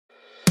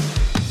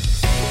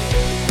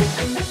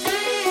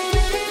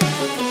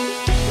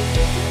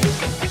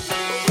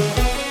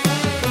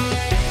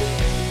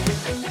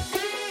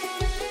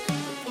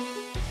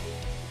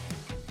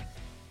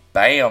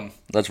Bam.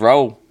 Let's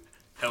roll.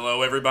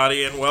 Hello,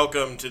 everybody, and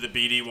welcome to the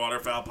BD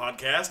Waterfowl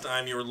Podcast.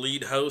 I'm your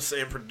lead host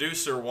and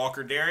producer,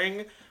 Walker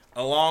Daring,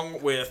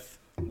 along with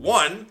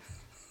one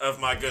of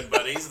my good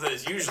buddies that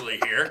is usually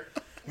here,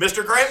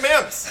 Mr. Grant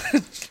Mims.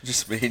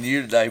 Just me and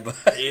you today, bud.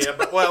 Yeah,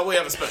 but, well, we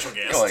have a special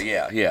guest. Oh,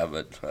 yeah,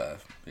 but,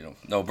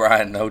 no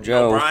Brian, no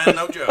Joe. No Brian,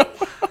 no Joe.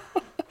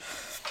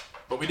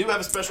 But we do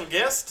have a special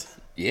guest.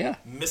 Yeah.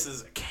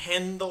 Mrs.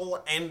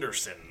 Kendall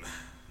Anderson.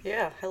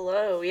 Yeah,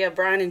 hello. Yeah,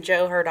 Brian and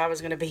Joe heard I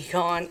was going to be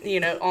on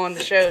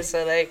the show,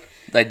 so they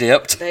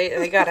dipped.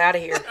 They got out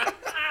of here.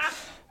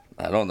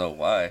 I don't know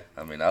why.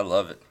 I mean, I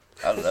love it.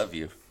 I love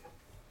you.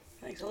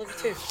 Thanks, I love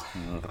you too.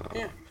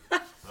 Yeah.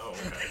 Oh,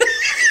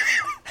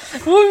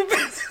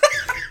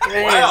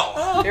 okay.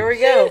 Wow. Here we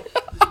go.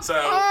 So,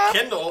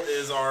 Kendall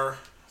is our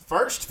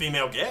first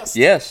female guest.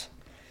 Yes.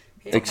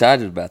 Yeah.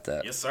 Excited about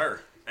that. Yes,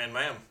 sir. And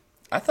ma'am.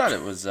 I thought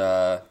it was,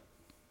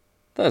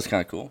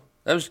 kind of cool.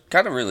 That was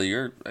kind of really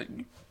your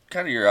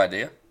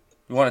idea.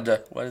 You wanted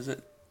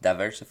to,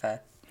 diversify?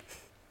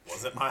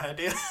 Was it my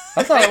idea?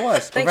 I thought it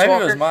was. Thanks, maybe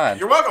Walker. It was mine.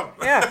 You're welcome.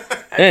 Yeah.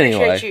 I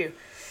Anyway. appreciate you.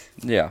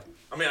 Yeah.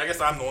 I mean, I guess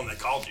I'm the one that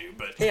called you,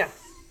 but... Yeah,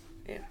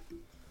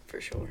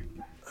 for sure.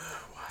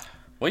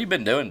 What you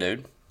been doing,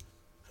 dude?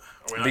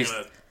 Are we not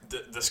going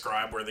to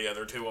describe where the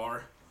other two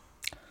are?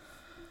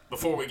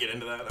 Before we get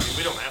into that? I mean,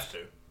 we don't have to.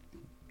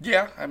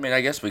 Yeah, I mean,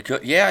 I guess we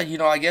could. Yeah,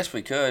 I guess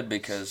we could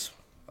because...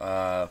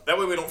 that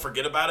way we don't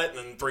forget about it, and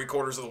then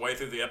 3/4 of the way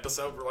through the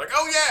episode, we're like,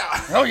 oh,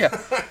 yeah! Oh, yeah.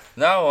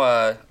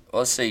 No,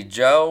 let's see.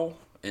 Joe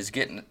is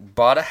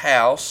bought a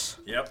house.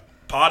 Yep.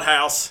 Pod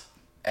house.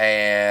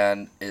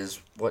 And is,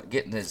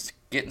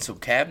 getting some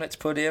cabinets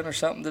put in or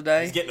something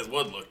today? He's getting his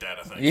wood looked at,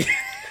 I think.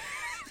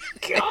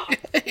 Yeah. God.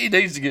 He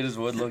needs to get his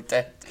wood looked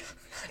at.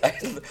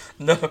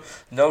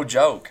 No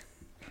joke.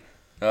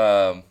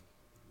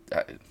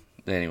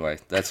 Anyway,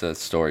 that's a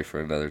story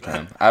for another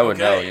time. I would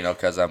know,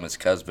 because I'm his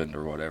husband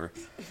or whatever.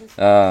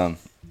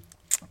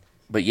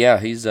 But yeah,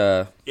 he's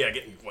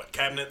getting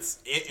cabinets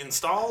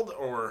installed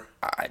or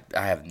I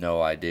have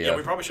no idea. Yeah,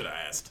 we probably should have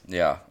asked.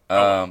 Yeah.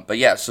 But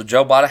yeah, so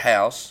Joe bought a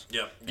house.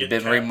 Yep. He's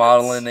been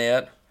remodeling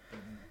it.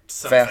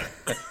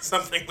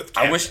 Something with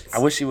cabinets. I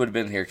wish he would have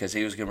been here because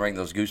he was gonna bring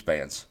those Goose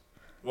bands.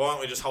 Why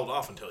don't we just hold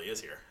off until he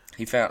is here?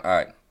 All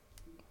right.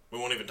 We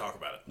won't even talk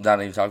about it.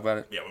 Not even talk about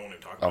it? Yeah, we won't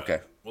even talk about it.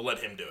 Okay. We'll let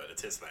him do it.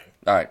 It's his thing.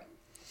 All right.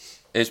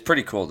 It's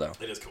pretty cool, though.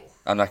 It is cool.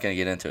 I'm not going to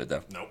get into it,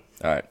 though. Nope.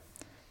 All right.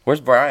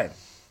 Where's Brian?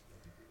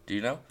 Do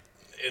you know?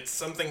 It's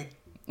something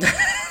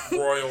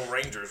Royal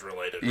Rangers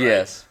related, right?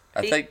 Yes.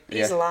 I think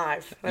he's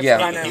alive. That's yeah,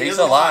 what I know. he's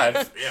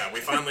alive. Yeah, we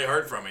finally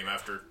heard from him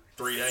after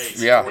 3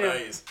 days. Yeah. 4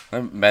 days. I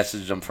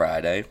messaged him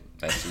Friday.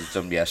 Messaged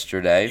him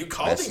yesterday. You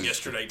called him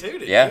yesterday, too,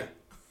 didn't you? Yeah.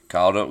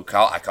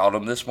 I called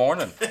him this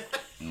morning.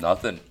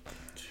 Nothing.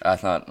 I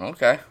thought,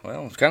 okay,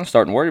 well, I'm kind of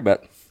starting to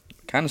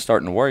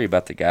worry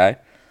about the guy.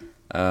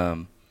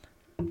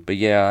 But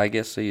yeah, I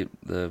guess the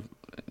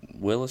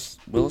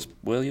Williamsburg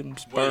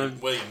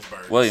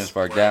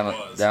down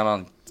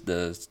on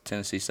the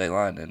Tennessee state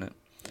line, isn't it?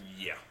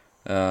 Yeah.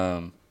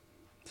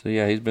 So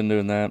yeah, he's been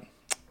doing that.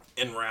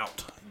 En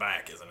route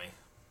back, isn't he?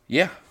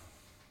 Yeah.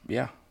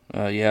 Yeah,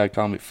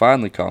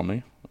 finally called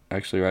me.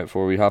 Actually, right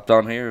before we hopped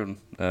on here, and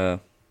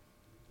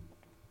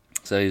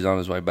said he's on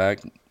his way back.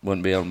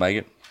 Wouldn't be able to make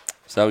it.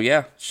 So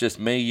yeah, it's just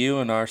me, you,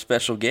 and our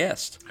special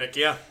guest. Heck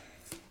yeah.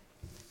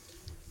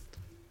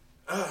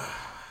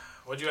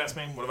 What'd you ask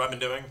me? What have I been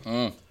doing?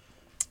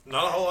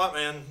 Not a whole lot,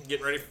 man.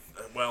 Getting ready.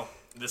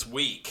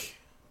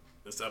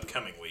 This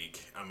upcoming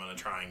week, I'm going to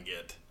try and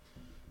get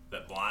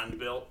that blind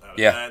built out of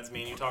pads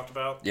me and you talked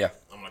about. Yeah.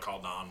 I'm going to call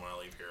Don when I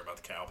leave here about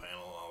the cow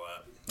panel and all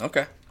that.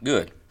 Okay,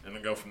 good. And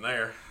then go from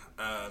there.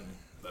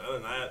 But other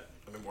than that,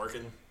 I've been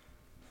working.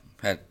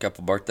 Had a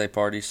couple birthday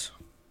parties.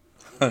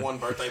 One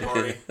birthday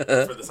party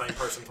for the same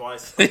person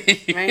twice.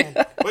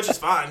 Man. Which is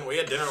fine. We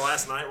had dinner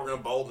last night. We're going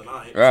to bowl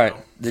tonight. Right.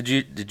 So.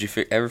 Did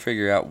you ever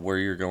figure out where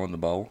you're going to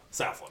bowl?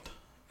 Southland.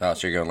 Oh,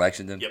 so you're going to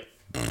Lexington? Yep.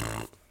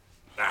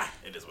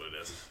 It is what it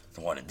is.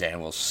 The one in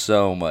Danville's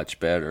so much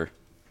better.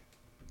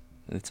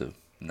 It's a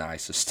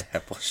nice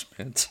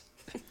establishment.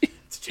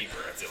 It's cheaper.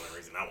 That's the only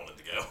reason I wanted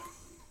to go.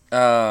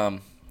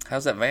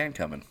 How's that van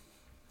coming?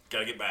 Got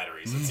to get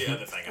batteries. That's the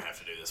other thing I have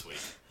to do this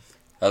week.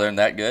 Other than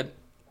that, good?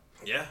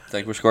 Yeah.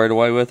 Think we're squared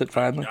away with it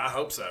finally? I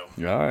hope so.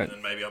 All right. And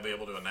then maybe I'll be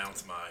able to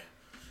announce my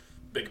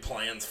big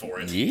plans for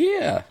it.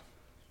 Yeah.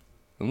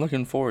 I'm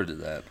looking forward to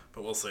that.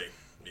 But we'll see.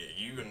 Yeah,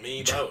 you and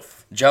me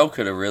both. Joe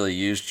could have really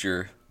used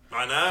your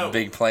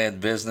big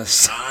planned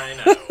business. I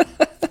know.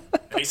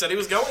 And he said he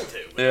was going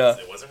to, but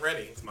it wasn't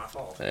ready. It's my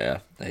fault.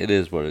 Yeah, it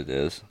is what it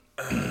is.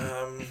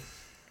 That's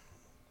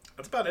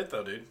about it,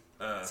 though, dude.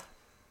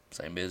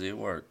 Same busy at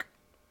work.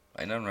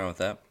 Ain't nothing wrong with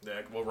that.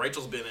 Yeah, well,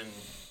 Rachel's been in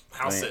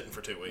house sitting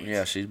for 2 weeks.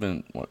 Yeah, she's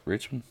been,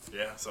 Richmond?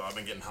 Yeah, so I've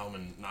been getting home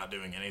and not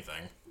doing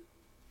anything.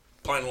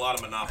 Playing a lot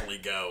of Monopoly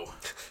Go.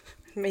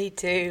 Me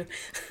too.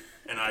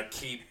 And I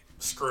keep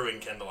screwing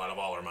Kendall out of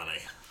all her money.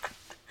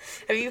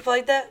 Have you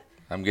played that?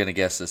 I'm going to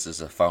guess this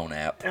is a phone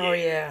app. Oh,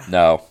 yeah.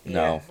 No.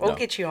 We'll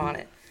get you on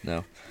it.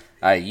 No.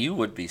 You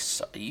would be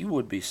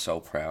so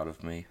proud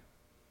of me.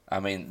 I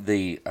mean,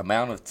 the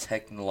amount of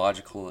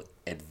technological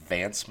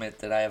advancement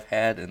that I have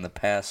had in the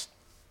past,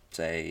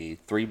 say,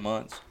 3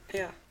 months.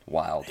 Yeah.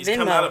 Wild. He's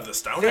come out of the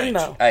Stone Age.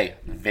 Hey,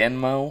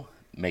 Venmo,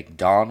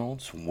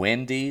 McDonald's,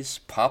 Wendy's,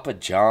 Papa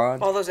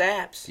John's. All those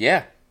apps.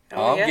 Yeah.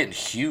 Oh, I'm yeah. getting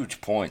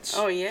huge points.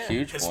 Oh, yeah.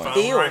 Huge His points.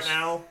 phone Deals. right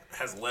now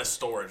has less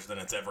storage than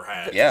it's ever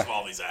had Yeah. because of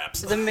all these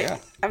apps. Yeah.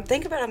 I'm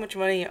thinking about how much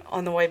money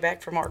on the way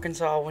back from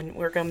Arkansas when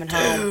we're coming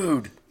home.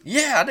 Dude.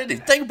 Yeah, I didn't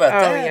even think about Oh,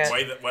 that.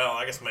 yeah. Well,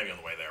 I guess maybe on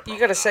the way there. You probably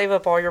got to not. save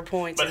up all your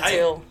points But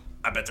until hey,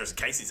 I bet there's a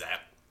Casey's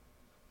app.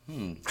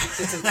 get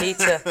some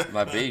pizza.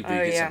 Might be. We Oh,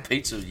 get yeah. some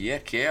pizza. Yeah.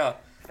 Oh, yeah.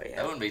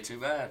 That wouldn't be too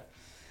bad.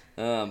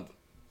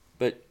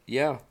 But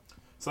yeah.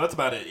 So that's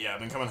about it. Yeah, I've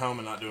been coming home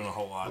and not doing a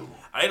whole lot.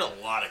 I ate a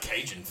lot of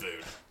Cajun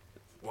food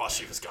while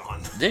she was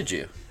gone. Did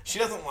you? She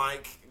doesn't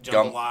like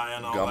jambalaya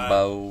and all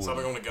gumbo. that. So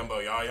we're going to Gumbo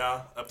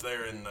Yaya up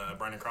there in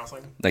Brandon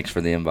Crossing. Thanks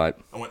for the invite.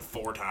 I went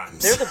 4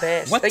 times. They're the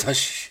best. What they, the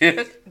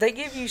shit? they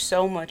give you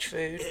so much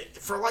food.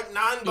 For like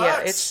 $9.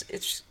 Yeah, it's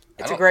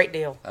a great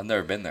deal. I've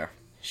never been there.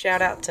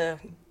 Shout out to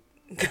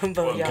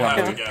Gumbo Well, we'll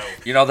have to Yaya. go.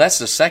 You know, that's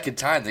the second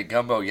time that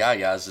Gumbo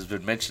Yayas has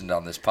been mentioned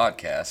on this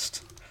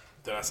podcast.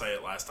 Did I say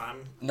it last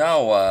time?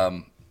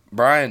 No,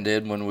 Brian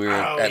did when we were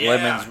Oh, at yeah.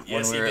 Lemon's Yes,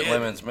 when we he were at did.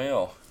 Lemon's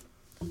Mill.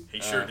 He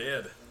sure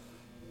did.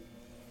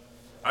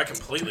 I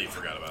completely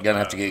forgot about that. Gonna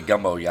have to get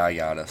Gumbo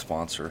Yaya to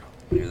sponsor.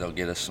 Maybe they'll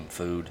get us some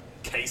food.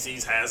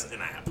 Casey's has an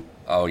app.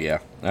 Oh yeah.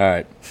 All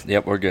right.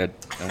 Yep, we're good.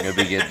 I'm gonna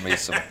be getting me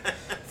some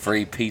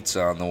free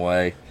pizza on the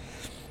way.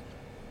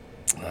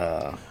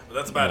 But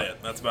that's about it.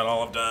 That's about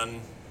all I've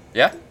done,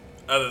 Yeah.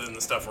 other than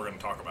the stuff we're going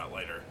to talk about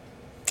later.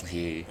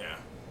 Yeah. Yeah.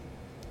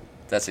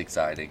 That's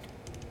exciting.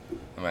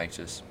 I'm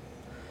anxious.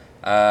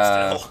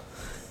 Still?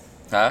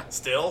 Huh?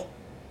 Still?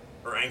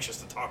 Or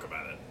anxious to talk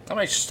about it? I'm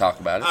anxious to talk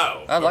about it.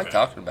 Oh, I like okay.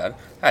 talking about it.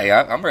 Hey,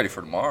 I'm ready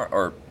for tomorrow.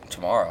 Or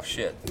tomorrow,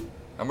 shit.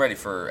 I'm ready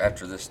for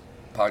after this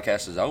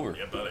podcast is over.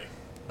 Yeah, buddy.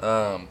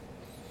 Um,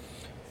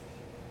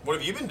 What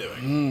have you been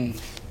doing?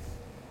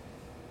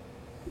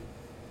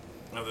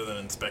 Other than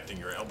inspecting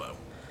your elbow.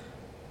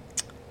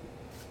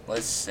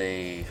 let's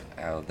see.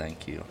 Oh,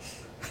 thank you.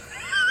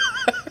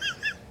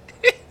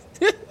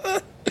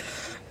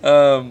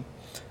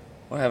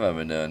 What have I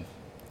been doing?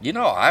 You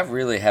know, I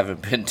really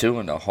haven't been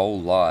doing a whole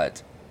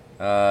lot.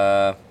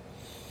 Hauled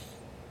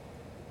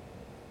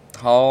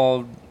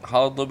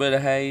a little bit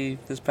of hay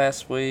this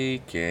past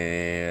week,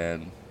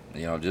 and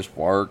just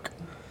work.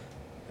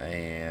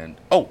 And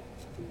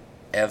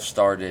Ev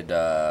started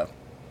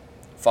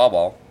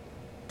fall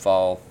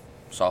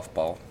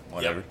softball,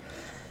 whatever. Yep.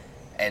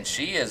 And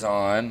she is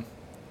on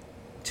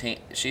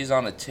she's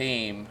on a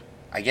team.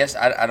 I guess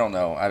I don't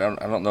know. I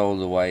don't know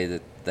the way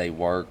that they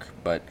work,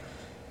 but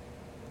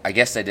I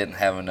guess they didn't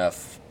have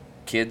enough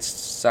kids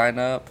sign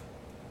up.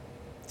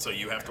 So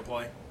you have to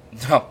play?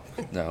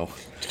 No.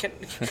 Can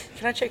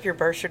I check your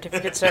birth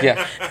certificate, sir?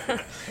 Yeah.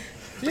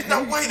 There's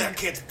no way that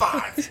kid's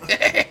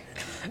 5.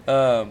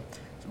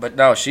 But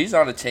no, she's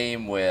on a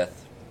team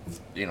with,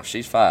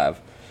 she's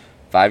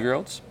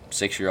 5-year-olds,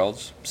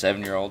 6-year-olds,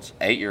 7-year-olds,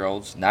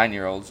 8-year-olds,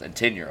 9-year-olds, and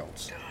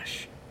 10-year-olds.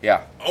 Gosh.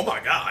 Yeah. Oh my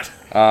God.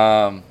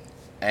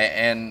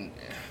 And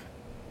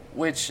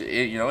which,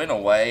 in a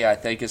way, I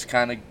think is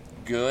kind of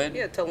good.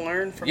 Yeah, to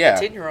learn from Yeah.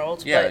 the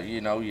 10-year-olds. Yeah,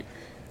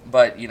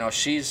 But but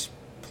she's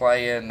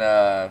playing.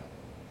 They're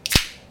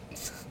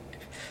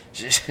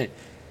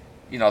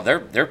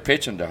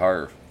pitching to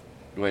her,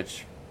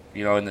 which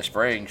in the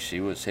spring she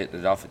was hitting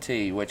it off a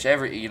tee.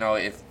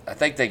 If I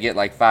think they get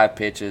like 5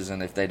 pitches,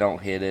 and if they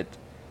don't hit it,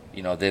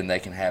 then they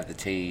can have the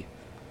tee.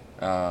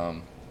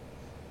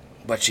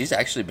 But she's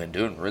actually been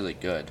doing really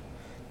good.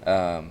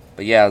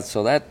 But yeah,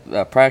 so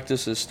that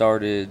practice has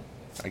started,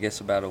 I guess,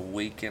 about a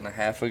week and a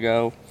half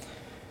ago,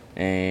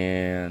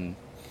 and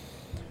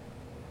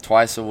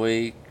twice a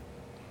week,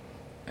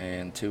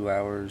 and 2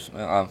 hours.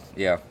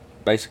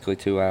 Basically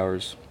 2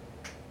 hours.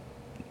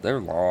 They're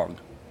long,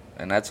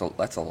 and that's a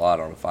lot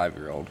on a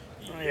 5-year-old.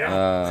 Oh,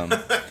 yeah.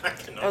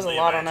 That was a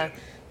lot on a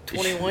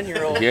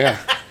 21-year-old. Yeah.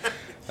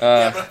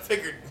 Yeah, but I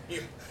figured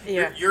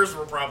Yeah. yours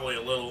were probably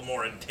a little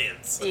more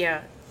intense.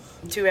 Yeah.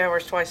 2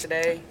 hours twice a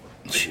day.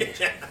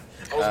 Yeah.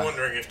 I was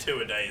wondering if 2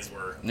 a days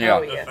were. Yeah.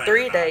 Oh, a yeah. thing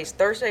 3 or not. days.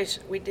 Thursdays,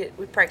 we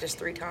practiced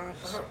 3 times.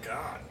 Oh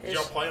God! Did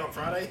y'all play on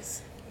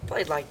Fridays?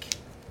 Played but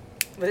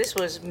this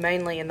was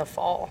mainly in the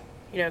fall,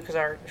 because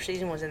our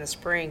season was in the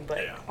spring.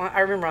 But Yeah. I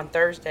remember on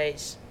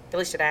Thursdays, at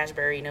least at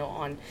Asbury,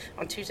 on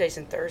Tuesdays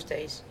and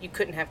Thursdays, you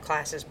couldn't have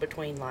classes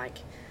between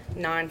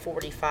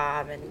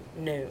 9:45 and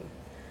noon.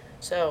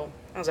 So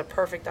that was a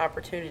perfect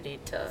opportunity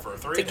For a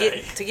to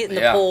 3-day. get in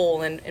the Yeah.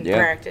 pool and Yeah.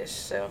 practice.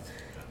 So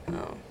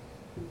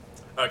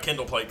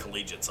Kendall played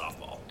collegiate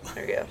softball.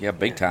 there you go. Yeah,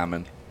 big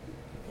timing.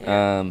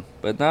 Yeah.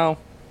 But no,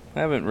 I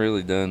haven't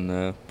really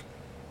done.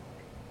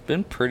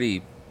 Been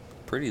pretty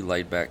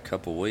laid back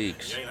couple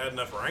weeks. You ain't had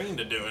enough rain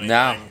to do anything.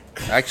 No,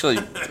 actually,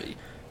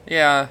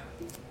 yeah.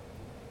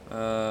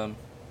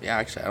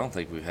 Actually, I don't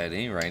think we've had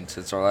any rain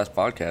since our last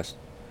podcast.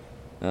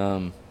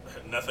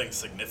 Nothing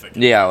significant.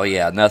 Yeah, well,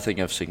 yeah, nothing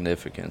of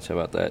significance. How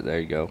about that? There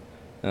you go.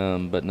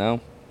 But no,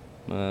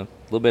 a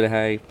little bit of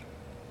hay.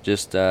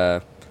 Just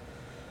my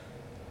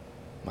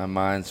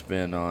mind's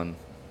been on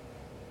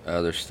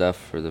other stuff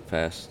for the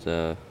past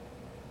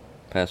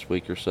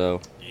week or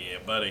so. Yeah,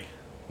 buddy.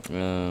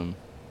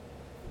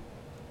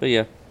 But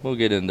yeah, we'll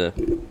get into a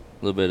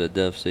little bit of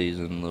dove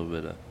season, a little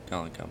bit of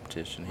calling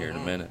competition here in a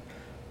minute.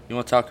 You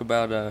want to talk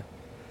about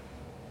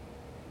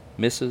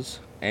Mrs.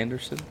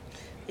 Anderson?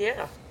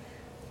 Yeah.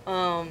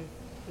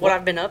 What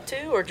I've been up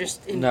to, or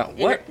just an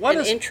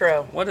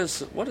intro? What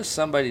does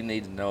somebody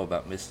need to know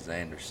about Mrs.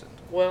 Anderson?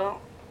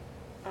 Well,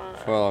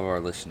 for all of our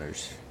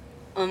listeners.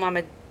 I'm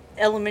an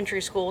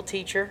elementary school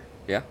teacher.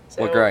 Yeah.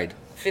 So what grade?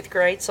 5th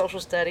grade, social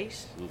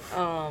studies. Oof.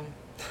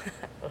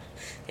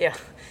 Yeah.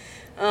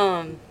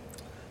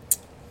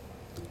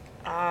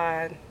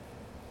 I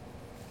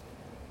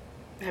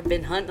have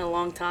been hunting a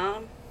long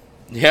time.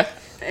 Yeah.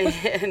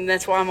 And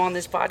that's why I'm on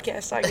this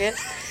podcast, I guess.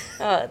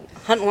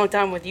 Hunting a long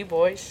time with you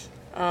boys.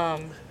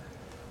 I'm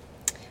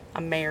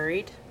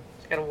married.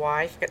 Got a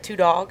wife. Got 2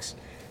 dogs,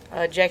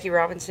 Jackie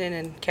Robinson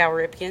and Cal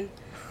Ripken.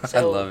 So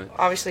I love it.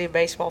 Obviously a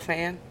baseball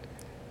fan.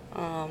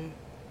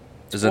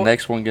 Is the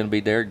next one going to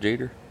be Derek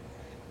Jeter?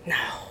 No.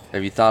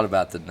 Have you thought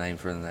about the name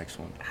for the next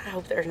one? I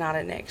hope there's not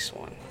a next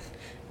one.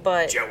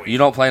 But Joey. You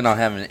don't plan on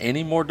having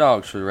any more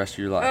dogs for the rest of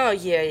your life? oh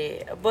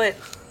yeah. But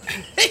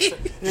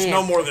Just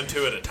no more than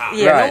 2 at a time.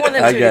 yeah, Right. no more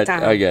than 2 at a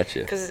time. I got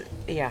you. Because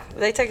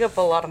they take up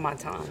a lot of my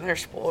time. They're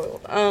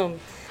spoiled.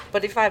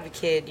 But if I have a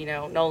kid,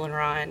 Nolan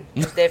Ryan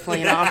is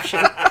definitely an option.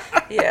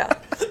 Yeah,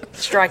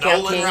 strikeout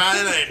Nolan king.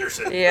 Ryan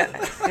Anderson.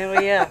 Yeah,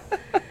 hell yeah.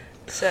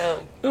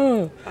 So,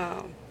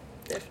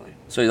 definitely.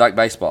 So you like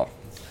baseball?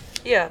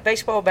 Yeah,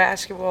 baseball,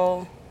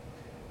 basketball,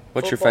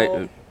 What's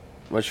football.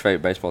 What's your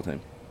favorite baseball team?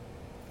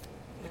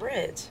 The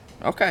Reds.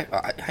 Okay.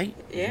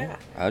 Yeah.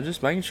 I was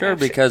just making sure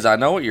because I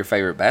know what your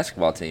favorite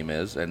basketball team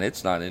is, and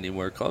it's not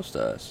anywhere close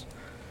to us.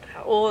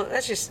 Well,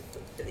 that's just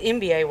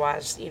NBA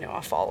wise.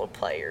 I follow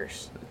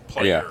players.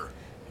 Player.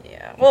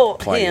 Yeah. Well,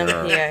 Player.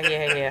 him.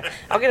 Yeah.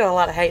 I'll get a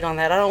lot of hate on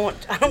that. I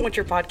don't want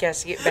your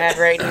podcast to get bad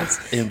ratings.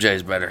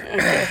 MJ's better.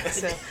 Okay,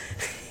 so.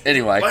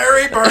 Anyway.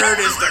 Larry Bird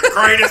is the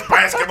greatest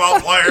basketball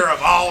player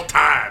of all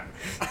time.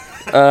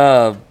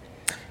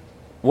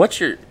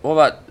 What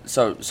about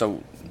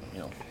so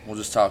we'll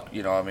just talk,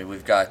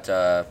 we've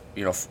got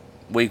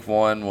week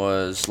 1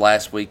 was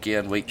last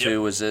weekend, week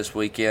 2 was this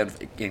weekend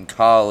in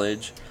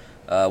college.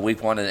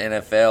 Week 1 in the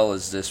NFL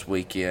is this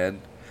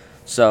weekend.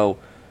 So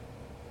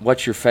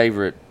what's your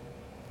favorite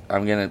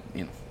UK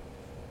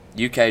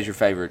is your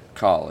favorite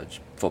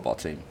college football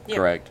team,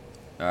 correct?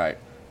 All right.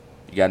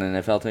 You got an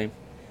NFL team?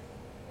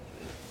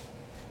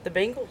 The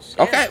Bengals.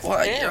 Okay, yes,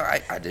 well, yeah.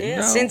 I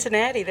didn't know.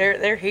 Cincinnati,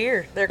 they're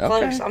here. They're Okay.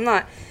 close. I'm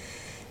not,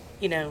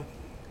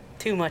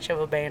 too much of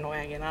a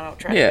bandwagon. I don't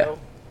try Yeah. to go.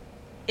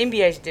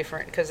 NBA's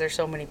different because there's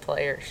so many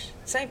players.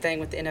 Same thing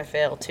with the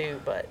NFL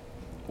too, but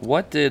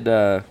What'd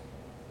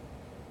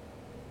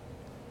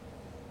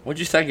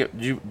you think?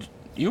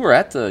 You were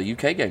at the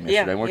UK game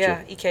yesterday,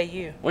 weren't you?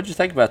 EKU. What'd you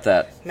think about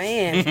that?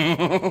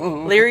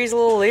 Man, Leary's a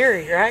little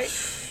leery, right?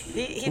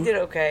 He did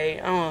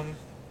okay.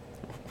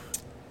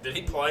 Did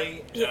he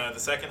play Yeah. the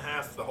second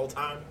half the whole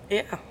time?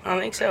 Yeah, I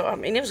think so. I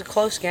mean, it was a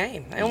close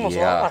game. They almost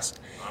Yeah. lost.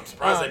 I'm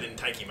surprised they didn't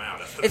take him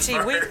out. After And the see,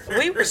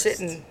 we were first.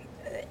 sitting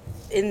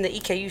in the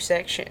EKU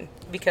section in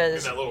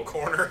because that little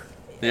corner.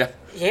 Yeah.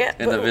 yeah,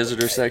 In the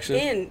visitor section?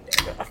 in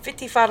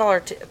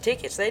 $55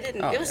 tickets. They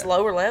didn't. Oh, it was yeah.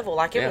 lower level.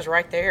 Like it Yeah. was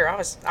right there. I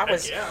was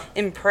yeah.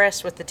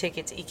 impressed with the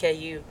tickets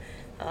EKU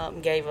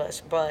gave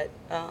us, but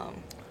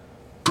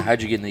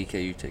How'd you get an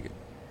EKU ticket?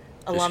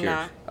 Just alumni.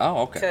 curious. Oh,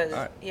 okay. Because All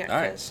right. yeah, All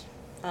right. because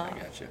I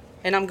got you.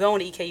 and I'm going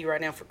to EKU right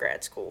now for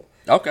grad school.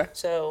 Okay.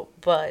 So,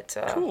 but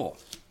Cool.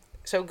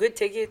 So good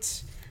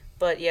tickets,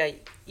 but yeah,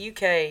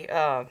 UK.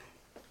 It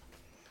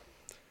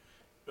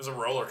was a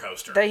roller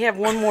coaster. They have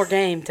one more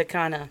game to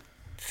kind of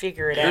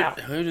figure it out.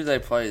 Who do they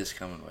play this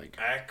coming week?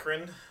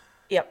 Akron.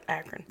 Yep,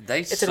 Akron.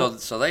 They It's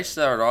so they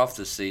start off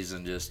the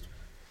season just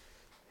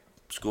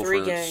school 3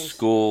 for games.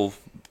 school,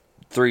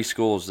 3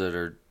 schools that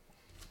are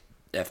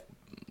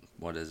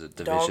what is it,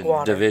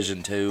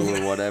 Division 2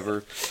 or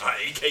whatever.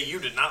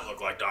 EKU did not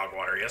look like dog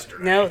water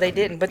yesterday. No, they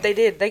didn't, but they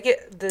did. They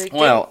get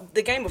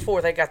the game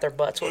before they got their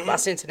butts whooped by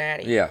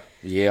Cincinnati. Yeah.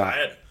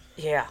 Bad.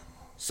 Yeah.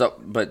 So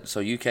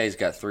UK's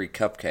got 3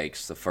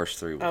 cupcakes. The first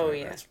 3. Oh were-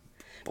 yeah. that's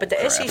But the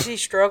bullcrap. SEC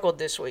struggled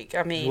this week.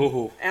 I mean,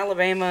 Ooh.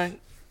 Alabama.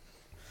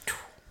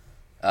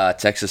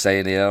 Texas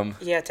A&M.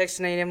 Yeah, Texas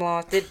A&M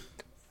lost. Did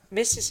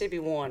Mississippi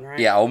won, right?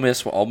 Yeah, Ole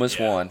Miss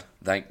Yeah. won.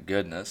 Thank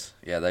goodness.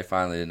 Yeah, they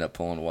finally ended up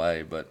pulling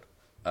away. But,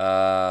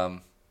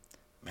 man,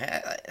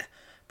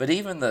 but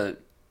even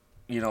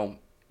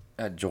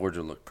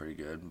Georgia looked pretty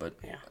good. But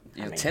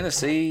Yeah,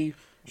 Tennessee,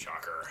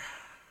 Shocker.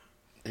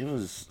 it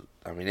was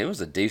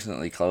a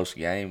decently close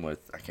game with,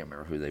 I can't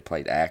remember who they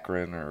played,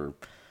 Akron or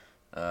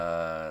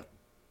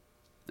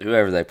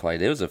whoever they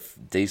played. It was it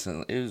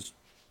was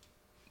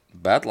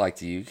about like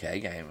the UK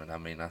game, and I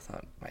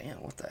thought, man,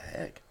 what the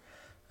heck?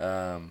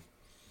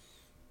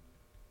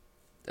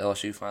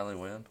 LSU finally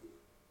win?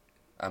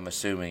 I'm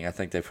assuming. I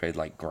think they played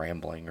like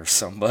Grambling or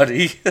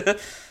somebody.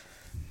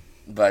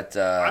 But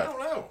I don't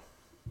know.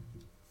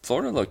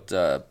 Florida looked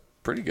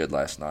pretty good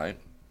last night.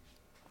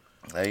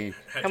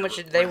 How much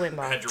did they win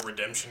by? Had your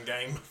redemption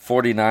game.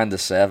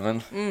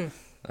 49-7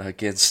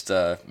 against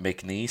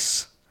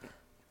McNeese.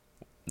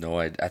 No,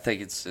 I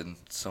think it's in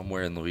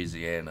somewhere in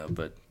Louisiana,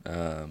 but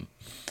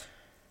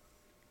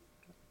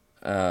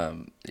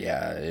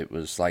yeah, it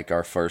was like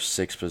our first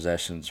 6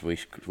 possessions. We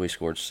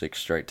scored 6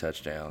 straight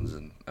touchdowns,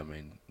 and I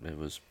mean it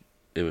was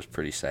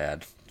pretty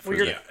sad.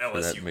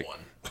 LSU won.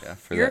 Yeah,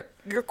 for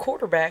Your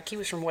quarterback, he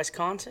was from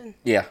Wisconsin.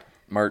 Yeah,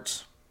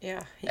 Mertz.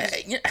 Yeah,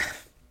 He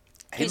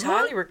he's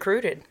highly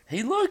recruited.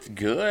 He looked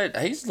good.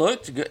 He's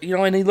looked good,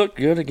 and he looked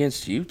good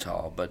against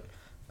Utah. But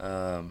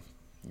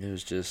it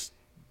was just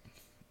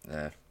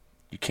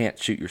you can't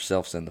shoot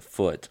yourselves in the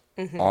foot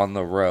on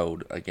the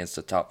road against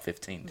a top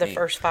 15 team. The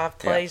first 5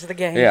 plays of the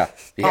game. Yeah,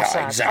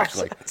 Offsides,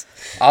 exactly.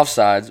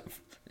 Offsides,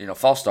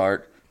 false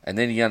start, and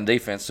then you get on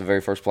defense. The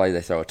very first play,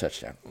 they throw a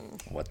touchdown.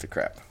 What the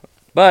crap?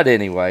 But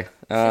anyway,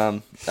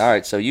 all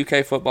right. So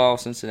UK football,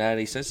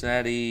 Cincinnati.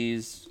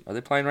 Cincinnati's, are they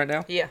playing right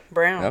now? Yeah,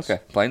 Browns.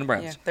 Okay, playing the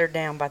Browns. Yeah, they're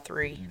down by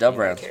 3. The Who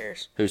Browns.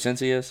 cares? Who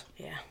Cincy is?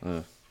 Yeah.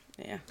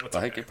 Yeah. That's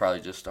I think okay. it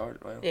probably just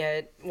started. Well, Yeah,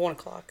 at 1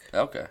 o'clock.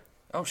 Okay.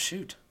 Oh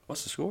shoot!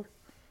 What's the score?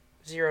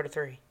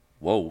 0-3.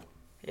 Whoa.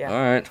 Yeah.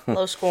 All right.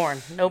 Low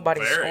scoring.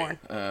 Nobody's Very.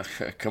 scoring.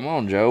 Come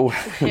on, Joe.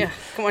 Yeah.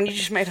 Come on, you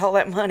just made all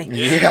that money.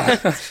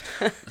 Yeah.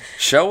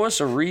 Show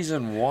us a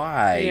reason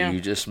why Yeah. you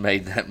just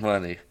made that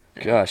money.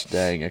 Gosh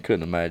dang, I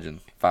couldn't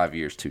imagine. 5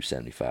 years,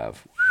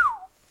 275.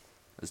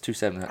 It's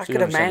 275. I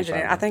could imagine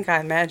it. I think I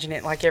imagine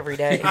it like every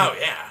day. Oh,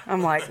 yeah.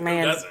 I'm like, Who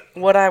man, doesn't?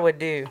 what I would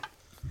do.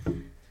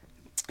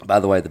 By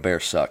the way, the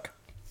Bears suck.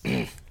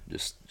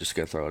 just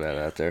gonna throw that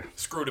out there.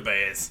 Screw the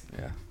Bears.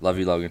 Yeah. Love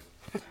you, Logan.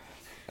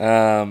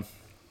 All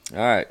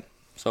right.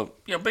 So,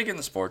 big in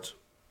the sports.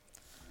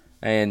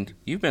 And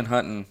you've been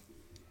hunting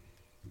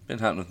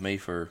with me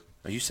for,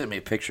 you sent me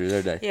a picture the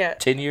other day. Yeah.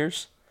 10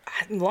 years?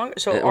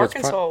 So It was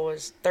Arkansas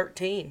was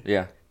 13.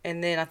 Yeah.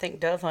 And then I think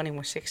dove hunting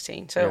was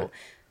 16. So, Yeah.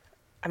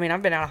 I mean,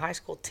 I've been out of high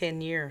school 10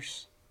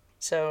 years.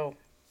 So,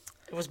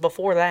 it was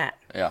before that.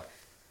 Yeah.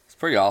 It's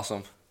pretty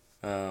awesome.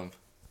 Of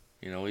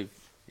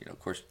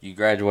course, you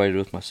graduated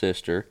with my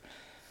sister.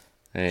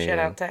 And, Shout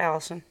out to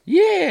Allison.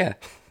 Yeah.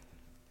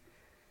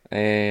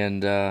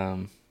 And,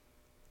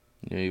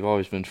 you've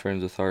always been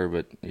friends with her,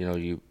 but,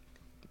 you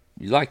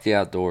like the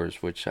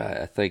outdoors, which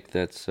I think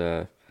that's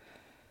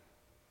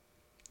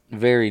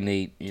very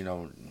neat.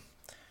 There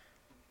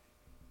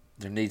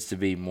needs to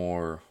be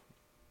more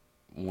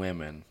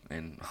women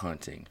in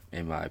hunting,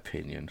 in my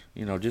opinion.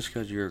 Just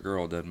because you're a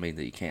girl doesn't mean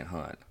that you can't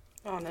hunt.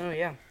 Oh, no,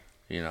 yeah.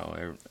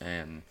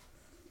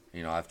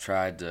 I've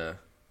tried to,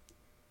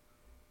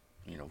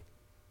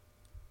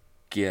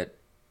 get,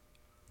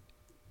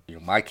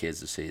 my kids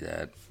to see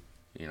that.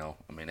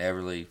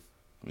 Everly,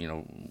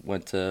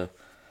 went to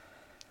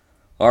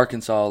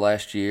Arkansas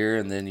last year,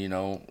 and then,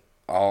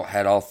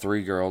 had all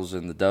 3 girls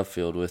in the dove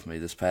field with me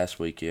this past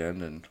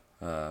weekend,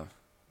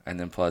 and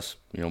then plus,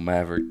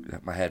 Maverick,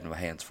 I had my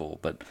hands full,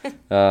 but,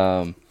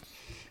 I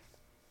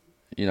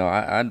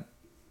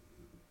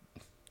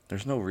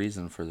there's no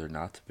reason for there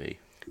not to be.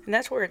 And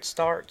that's where it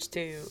starts,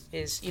 too,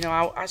 is,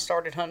 I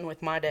started hunting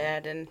with my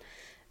dad, and,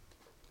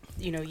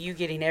 you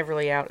getting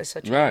Everly out at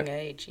such a Right. young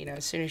age,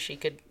 as soon as she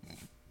could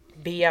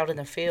be out in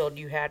the field,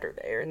 you had her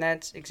there. And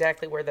that's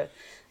exactly where the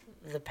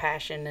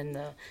passion and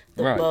the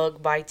Right.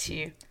 bug bites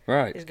you,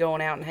 Right. is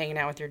going out and hanging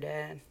out with your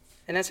dad.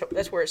 And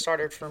that's where it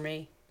started for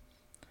me.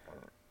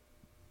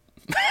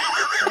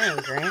 Dang,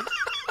 Grant.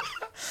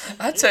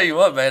 I tell you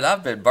what, man,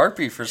 I've been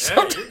burpy for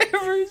some you-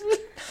 damn reason.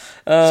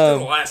 Still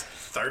the last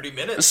 30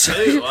 minutes,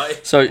 too.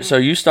 Like, So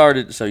you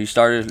started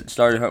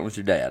hunting with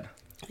your dad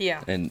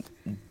Yeah. and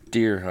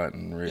deer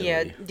hunting, really.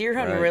 Yeah, deer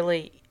hunting right?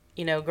 really,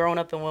 growing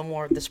up in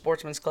Wilmore, the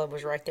Sportsman's Club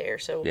was right there.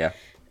 So Yeah.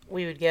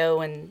 we would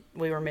go and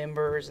we were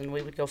members and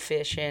we would go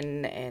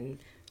fishing and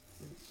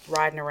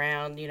riding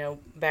around,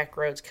 back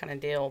roads kind of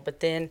deal. But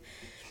then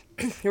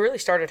we really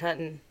started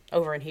hunting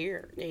over in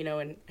here,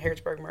 in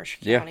Harrisburg, Mercer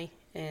Yeah. County.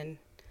 And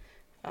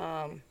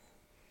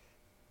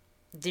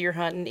deer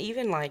hunting,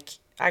 even like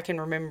I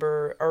can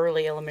remember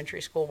early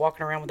elementary school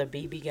walking around with a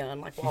BB gun,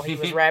 like while he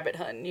was rabbit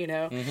hunting,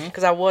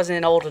 because I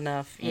wasn't old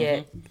enough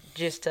yet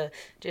just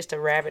to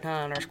rabbit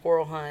hunt or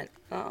squirrel hunt.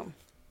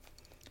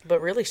 But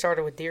really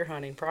started with deer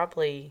hunting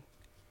probably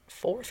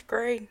 4th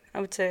grade. I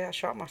would say I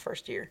shot my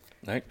first year.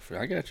 I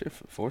got you.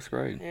 4th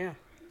grade. Yeah,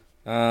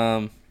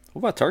 What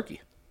about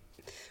turkey?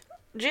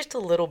 just a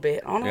little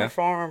bit on Yeah. our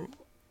farm.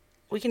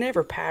 We can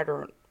never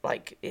pattern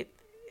like it.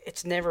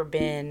 It's never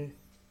been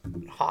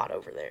hot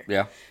over there.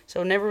 Yeah.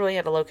 So never really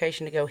had a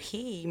location to go.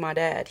 My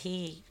dad,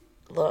 he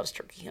loves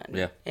turkey hunting.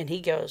 Yeah. And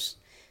he goes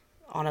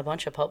on a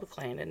bunch of public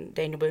land in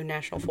Daniel Boone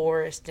National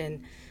Forest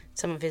and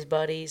some of his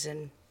buddies,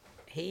 and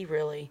he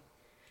really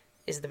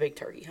is the big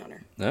turkey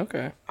hunter.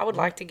 Okay. I would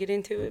like to get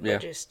into it, Yeah.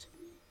 but just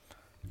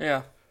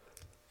Yeah.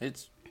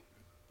 It's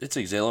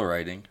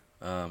exhilarating.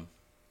 And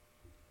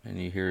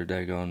you hear a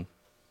daggone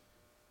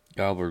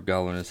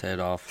gobbling his head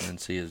off, and then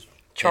see his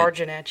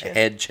Charging at you.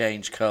 head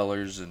change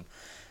colors. And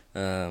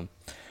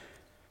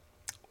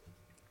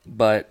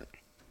but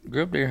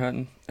grew up deer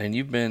hunting, and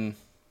you've been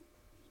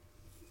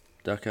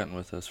duck hunting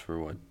with us for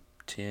what,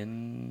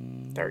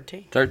 10?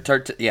 13.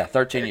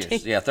 13 years.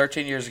 13. Yeah,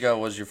 13 years ago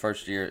was your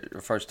first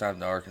time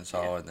to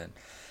Arkansas, and then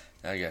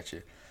I got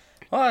you.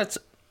 Well, it's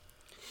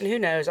And who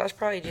knows? I was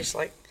probably just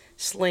like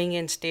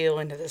slinging steel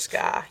into the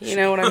sky. You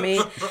know what I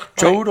mean?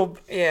 total.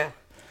 Yeah.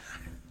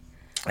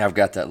 I've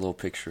got that little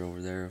picture over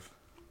there of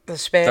The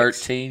specs.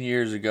 13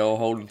 years ago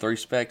holding 3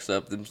 specs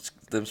up. Them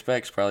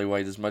specs probably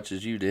weighed as much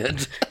as you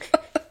did.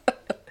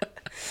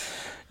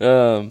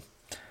 But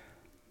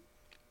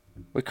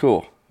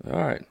cool. All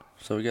right.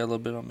 So we got a little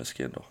bit on Miss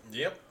Kendall.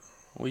 Yep.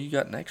 What you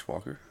got next,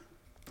 Walker?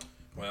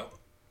 Well,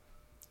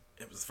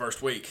 it was the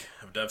first week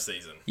of dove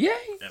season. Yay!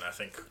 And I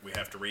think we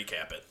have to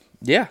recap it.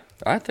 Yeah,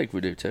 I think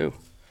we do too.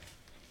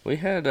 We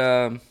had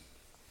a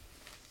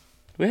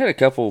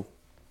couple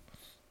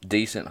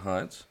decent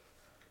hunts.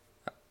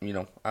 You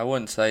know, I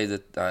wouldn't say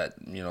that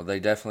they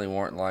definitely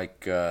weren't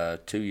like 2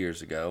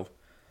 years ago.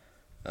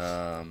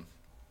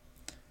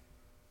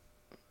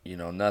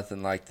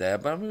 Nothing like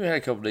that. But I mean, we had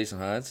a couple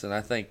decent hunts, and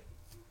I think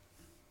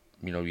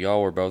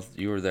y'all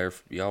were there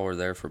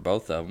for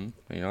both of them.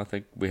 I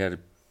think we had a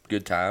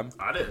good time.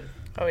 I did.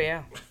 Oh,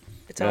 yeah.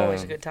 It's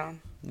always a good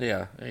time.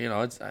 Yeah,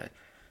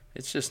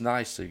 it's just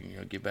nice to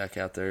get back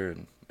out there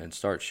and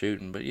start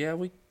shooting. But yeah,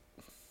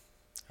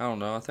 I don't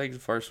know. I think the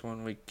first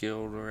one we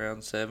killed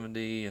around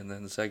 70, and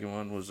then the second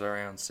one was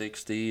around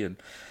 60, and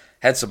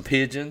had some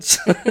pigeons,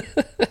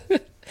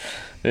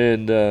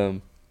 and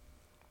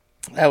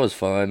that was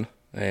fun.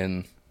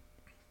 And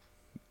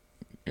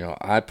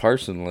I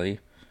personally,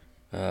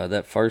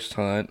 that first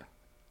hunt,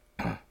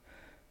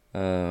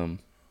 got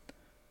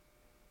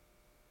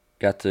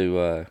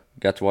to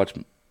watch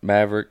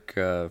Maverick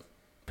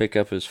pick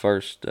up his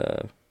first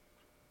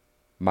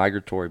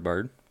migratory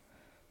bird,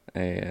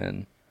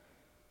 and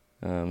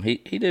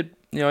he did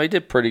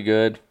pretty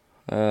good.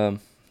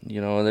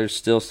 There's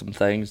still some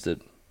things that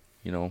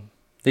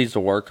needs to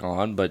work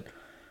on, but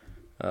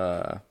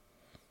I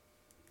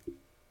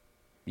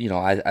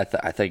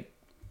think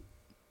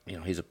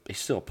he's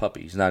still a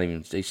puppy. He's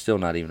still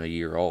not even a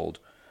year old,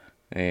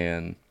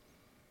 and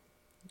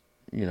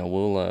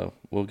we'll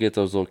get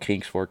those little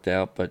kinks worked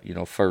out. But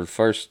for the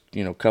first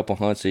couple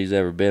hunts he's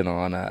ever been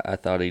on, I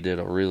thought he did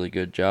a really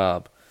good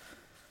job.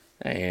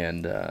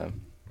 And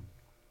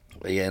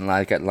and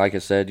like I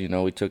said,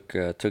 we took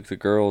the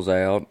girls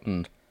out,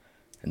 and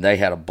they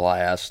had a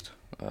blast.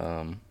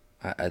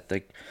 I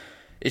think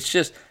it's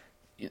just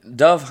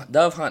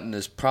dove hunting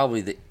is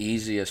probably the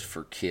easiest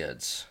for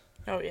kids.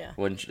 Oh, yeah.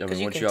 Wouldn't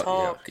you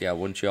talk. Yeah,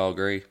 wouldn't you all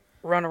agree?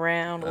 Run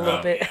around a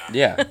little bit.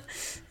 Yeah.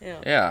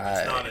 Yeah.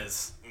 It's not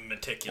as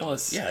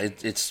meticulous. Well,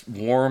 it's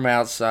warm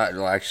outside.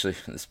 Well, actually,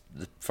 those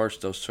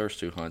first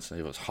 2 hunts,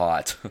 it was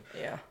hot.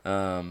 Yeah.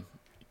 But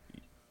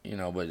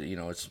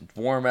it's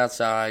warm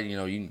outside. You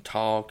can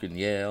talk and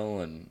yell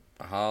and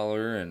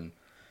holler, and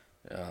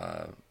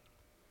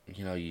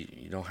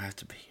you don't have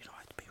to be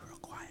real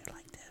quiet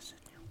like this.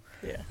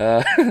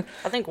 Yeah.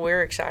 I think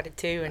we're excited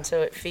too, and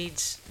so it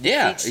feeds.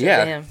 Feeds to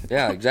them.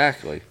 Yeah,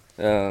 exactly.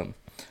 So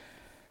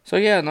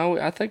yeah, no,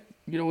 I think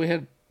we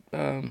had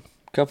a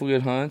couple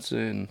good hunts,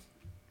 and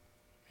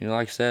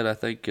like I said, I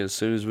think as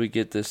soon as we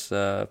get this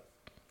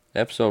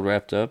episode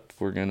wrapped up,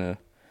 we're gonna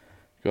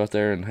go out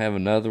there and have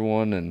another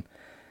one. And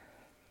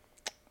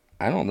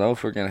I don't know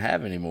if we're gonna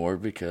have any more,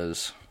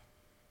 because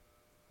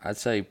I'd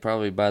say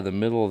probably by the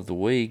middle of the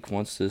week,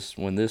 when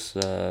this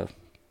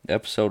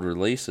episode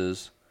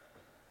releases,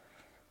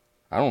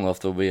 I don't know if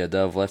there'll be a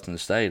dove left in the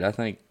state. I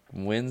think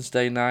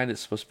Wednesday night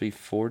it's supposed to be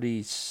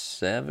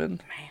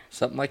 47,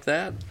 something like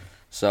that.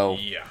 So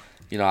yeah,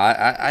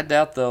 I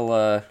doubt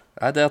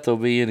there'll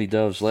be any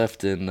doves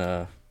left in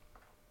the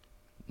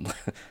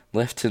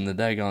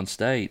daggone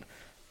state.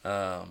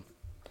 But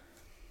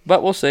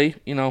we'll see.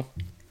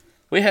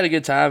 We had a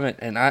good time,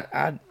 and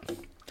I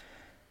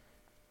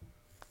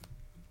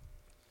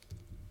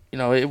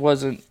it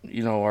wasn't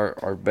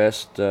our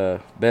best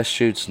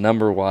shoots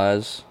number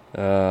wise,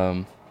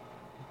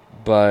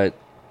 but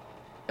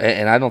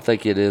I don't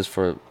think it has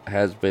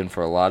been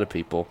for a lot of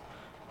people.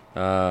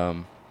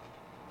 I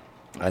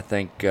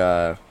think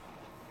I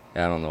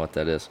don't know what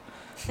that is.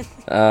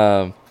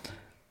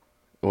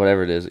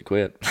 Whatever it is, it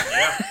quit.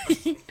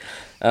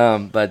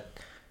 But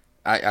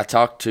I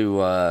talked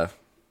to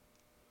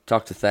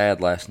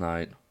Thad last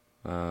night.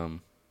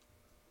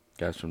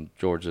 Guys from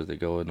Georgia that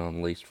go in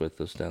on lease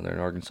with us down there in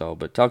Arkansas.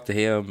 But talked to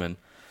him, and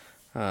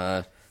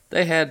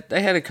they had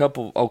a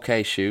couple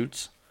okay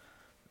shoots.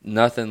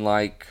 Nothing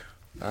like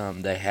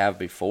they have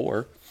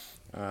before.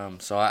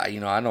 So I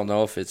don't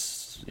know if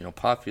it's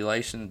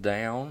population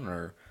down,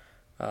 or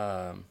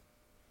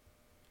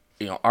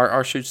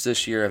our shoots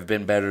this year have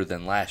been better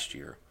than last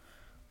year,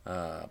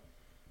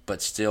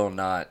 but still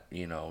not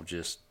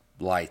just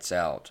lights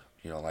out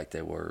like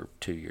they were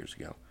 2 years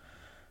ago.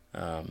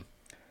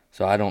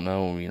 So I don't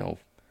know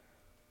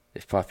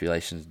if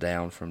population's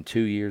down from 2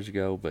 years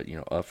ago, but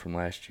up from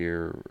last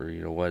year or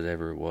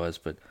whatever it was.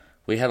 But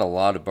we had a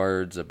lot of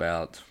birds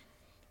about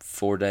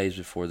 4 days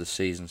before the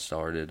season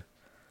started,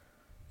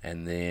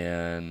 and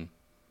then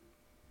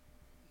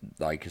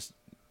like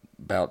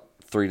about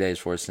 3 days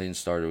before the season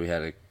started, we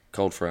had a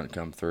cold front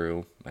come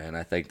through, and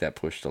I think that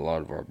pushed a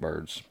lot of our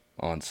birds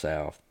on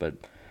south. But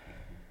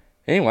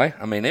anyway,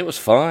 I mean, it was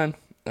fun.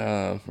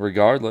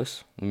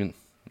 Regardless, I mean,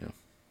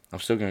 I'm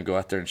still gonna go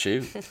out there and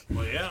shoot.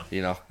 Well, yeah.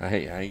 I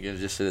ain't gonna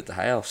just sit at the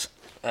house.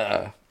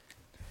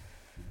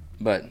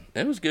 But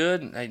it was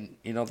good. And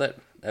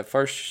that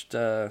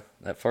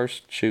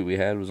first shoot we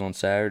had was on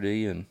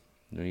Saturday, and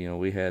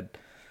we had,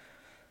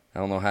 I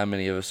don't know how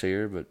many of us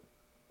here, but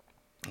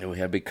we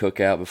had a big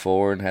cookout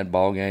before and had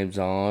ball games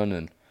on,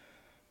 and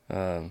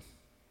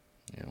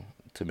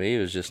to me it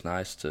was just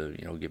nice to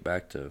get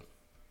back to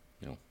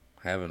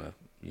having a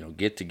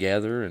get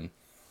together and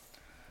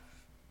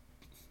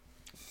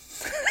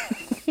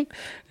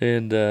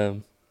and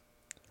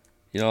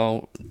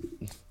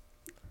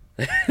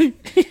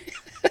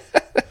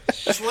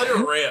Just let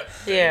her rip.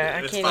 Yeah,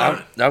 It's I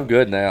can't fine. I'm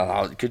good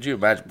now. Could you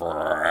imagine?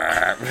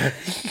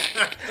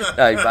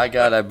 Hey, by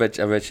God, I bet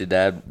you,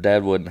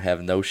 Dad wouldn't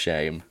have no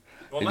shame.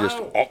 Well, He no. just,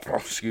 oh,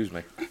 excuse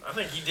me. I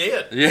think he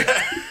did. Yeah.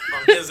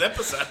 On his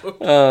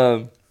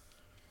episode.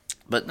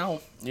 But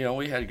no,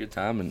 we had a good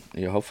time,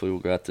 and hopefully we'll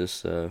go out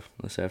this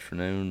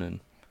afternoon and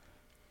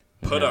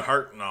Put a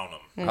hurting on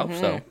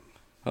him.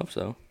 hope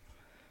so.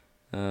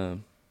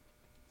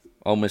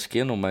 Miss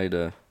Kendall made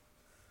a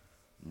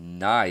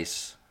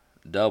nice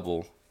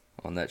double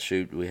on that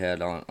shoot we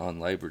had on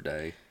Labor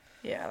Day.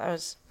 Yeah, that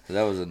was.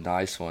 That was a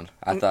nice one.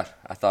 I thought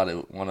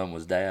one of them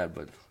was Dad,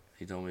 but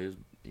he told me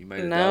you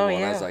made a No, double, and I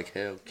yeah. was like,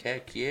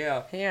 heck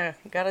yeah. Yeah,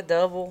 got a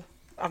double.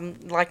 I'm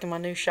liking my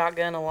new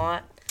shotgun a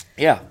lot.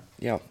 Yeah.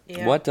 Yeah.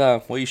 What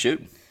are you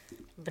shooting?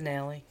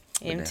 Benelli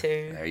M2.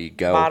 There you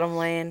go.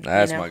 Bottomland.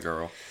 That's my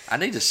girl. I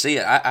need to see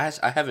it. I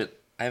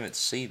haven't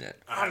seen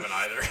it. I haven't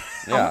either. I'm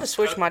Yeah. gonna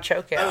switch my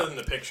choke Other out than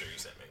the picture you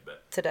sent me,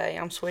 but today.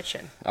 I'm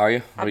switching. Are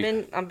you?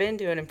 I've been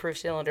doing improved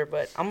cylinder,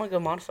 but I'm gonna go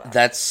modify.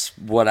 That's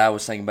what I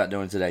was thinking about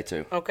doing today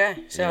too.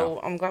 Okay,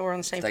 so I'm glad we're on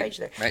the same page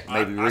there. Maybe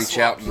I reach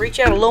out. swapped. Reach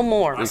out a little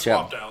more. I Reach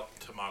out. swapped out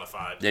to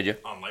modified. Did you?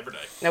 On Labor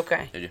Day.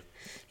 Okay. Did you?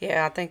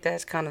 Yeah, I think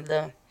that's kind of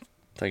the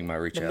Think might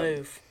reach out.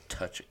 move.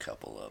 Touch a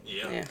couple of them.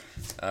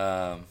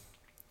 Yeah.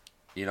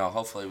 Yeah.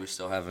 Hopefully we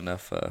still have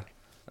enough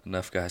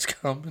guys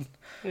coming.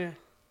 Yeah.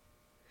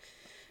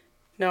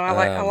 No,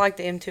 I like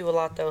the M2 a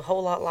lot though. A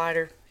whole lot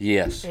lighter.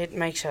 Yes. It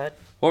makes a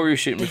What were you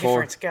shooting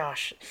before? difference.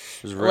 Gosh,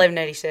 It was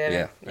 1187.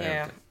 Yeah, Yeah.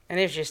 yeah. And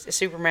it was just a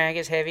super mag.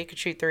 It's heavy. Could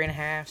shoot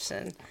 3.5s,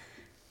 and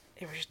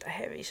it was just a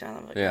heavy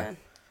son of a Yeah. gun.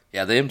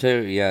 Yeah, the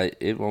M2. Yeah,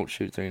 it won't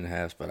shoot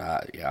 3.5, but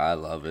I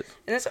love it.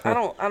 And that's I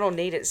don't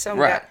need it.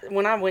 Right.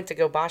 When I went to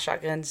go buy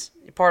shotguns,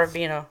 part of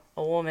being a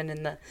woman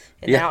in the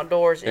Yeah.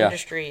 outdoors Yeah.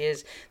 industry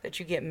is that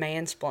you get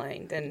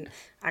mansplained. And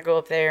I go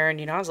up there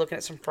and I was looking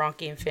at some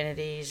Franke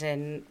Infinities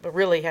but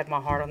really had my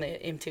heart on the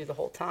M2 the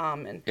whole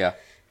time. And Yeah.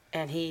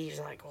 and he's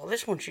like, well,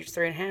 this one shoots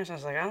 3.5. I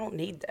was like, I don't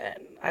need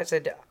that. I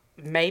said,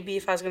 maybe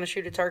if I was going to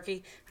shoot a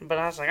turkey, but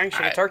I was like, I can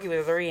shoot a turkey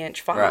with a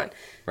 3-inch, fine.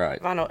 Right.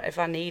 If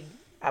I need,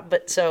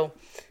 but so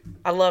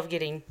I love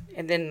getting,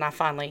 and then I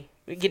finally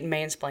getting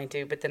mansplained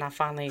too. But then I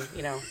finally,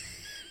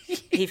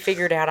 he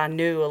figured out I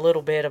knew a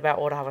little bit about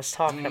what I was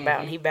talking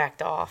about, and he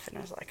backed off. And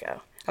I was like,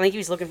 oh, I think he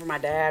was looking for my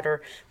dad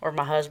or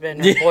my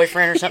husband or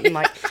boyfriend or something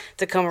like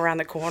to come around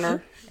the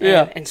corner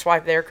and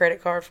swipe their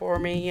credit card for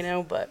me,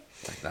 But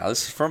Now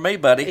this is for me,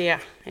 buddy.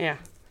 yeah,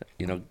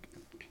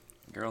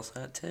 Girls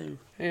hunt too.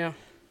 yeah,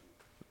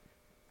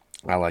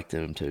 I like the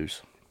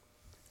M2s.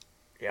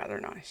 yeah, they're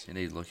nice. You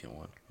need to look at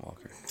one,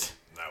 Walker.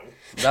 No.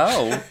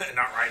 No.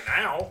 Not right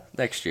now.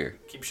 Next year.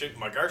 Keep shooting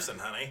my Gerson,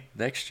 honey.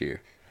 Next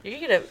year. You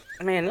get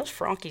man, those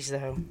Frankies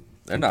though.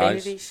 They're nice.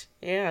 Infinities,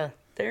 yeah,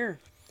 they're.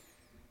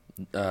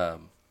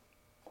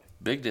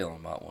 Big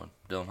Dylan bought one.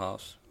 Dylan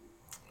Haas.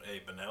 A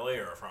Benelli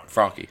or a Franke?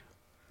 Frankie.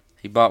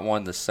 He bought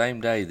one the same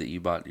day that you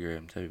bought your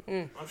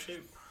M2. Oh,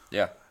 shoot.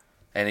 Yeah.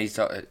 And I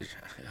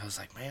was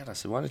like, man, I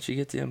said, why didn't you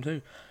get the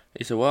M2?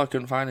 He said, well, I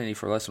couldn't find any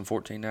for less than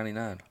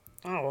 $14.99.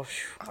 Oh, well,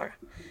 phew,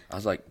 I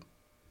was like,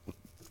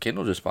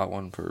 Kendall just bought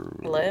one for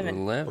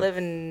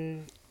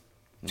 11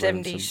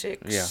 76,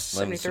 11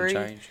 some 73.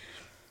 change.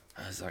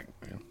 I was like,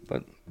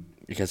 but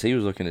because he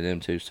was looking at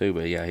M2s too,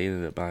 but yeah, he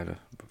ended up buying a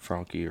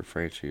Frankie or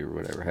Franchi or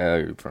whatever, however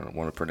you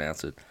want to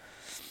pronounce it.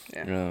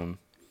 Yeah.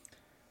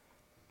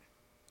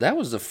 That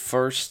was the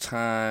first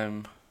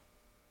time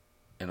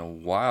in a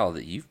while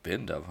that you've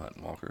been dove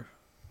hunting, Walker,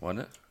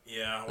 wasn't it?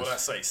 Yeah, what did I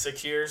say,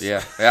 6 years?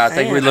 Yeah, I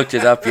think we looked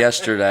it up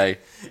yesterday.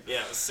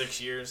 Yeah, it was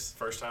 6 years,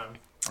 first time.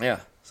 Yeah,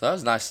 so that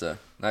was nice to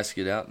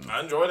get out. I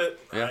enjoyed it,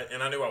 Yeah.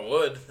 and I knew I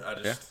would. I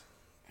just,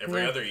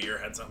 every Yeah. other year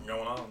had something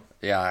going on.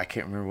 Yeah, I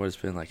can't remember what it's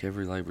been like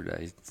every Labor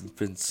Day. It's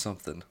been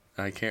something.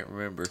 I can't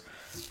remember.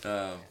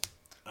 I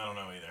don't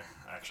know either,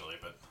 actually,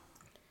 but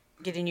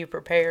Getting you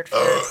prepared for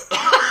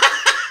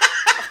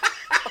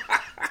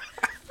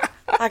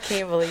I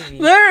can't believe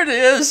you. There it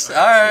is. All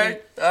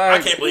right. I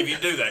can't believe you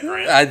do that,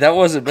 Grant. That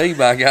wasn't me,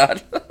 by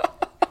God.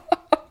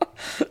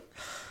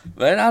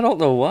 Man, I don't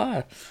know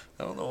why.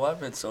 I don't know why I've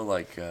been so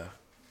like,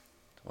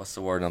 what's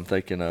the word I'm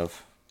thinking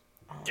of?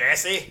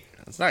 Gassy?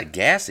 It's not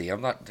gassy. I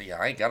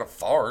ain't got a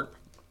fart.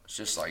 It's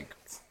just like.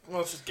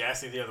 Well, it's just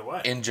gassy the other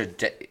way.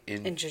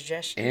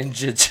 Indigestion.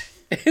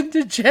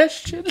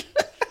 Indigestion.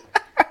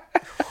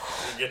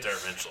 We'll get there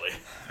eventually.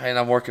 And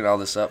I'm working all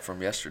this up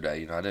from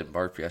yesterday. I didn't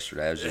burp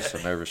yesterday. I was just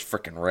a nervous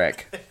freaking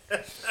wreck.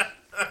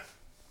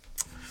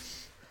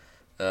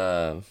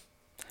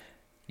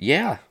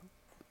 Yeah.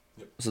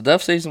 So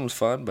dove season was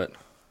fun, but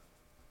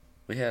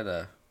we had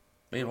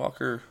me and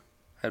Walker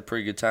had a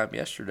pretty good time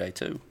yesterday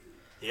too.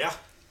 Yeah.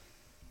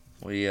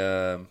 We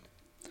so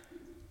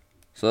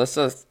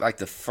that's like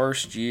the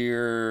first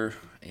year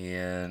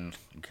in,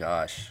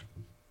 gosh,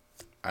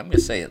 I'm gonna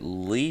say at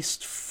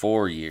least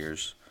 4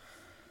 years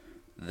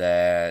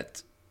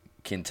that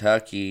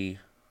Kentucky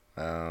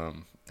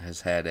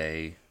has had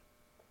a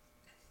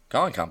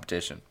calling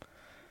competition.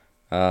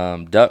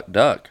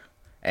 Duck.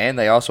 And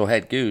they also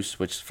had Goose,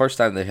 which is the first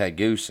time they had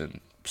Goose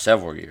in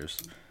several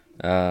years.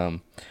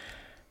 But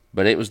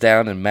it was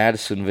down in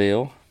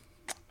Madisonville,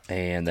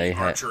 and they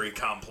had archery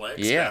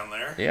complex down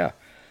there. Yeah.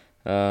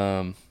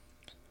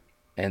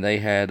 And they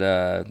had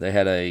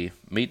a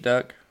meat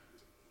duck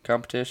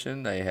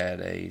competition. They had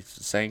a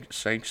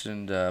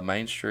sanctioned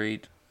Main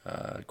Street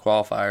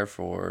qualifier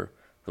for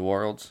the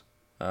World's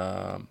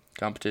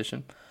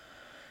competition,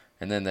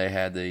 and then they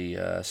had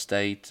the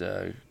state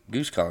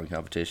goose calling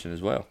competition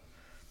as well.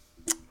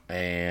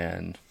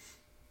 And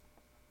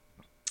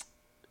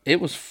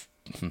it was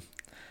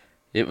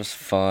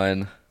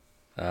fun.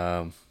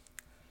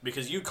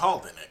 Because you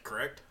called in it,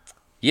 correct?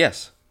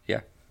 Yes.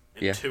 Yeah.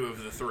 In 2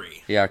 of the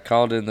 3. Yeah, I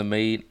called in the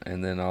meet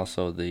and then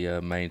also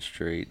the Main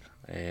Street,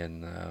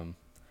 and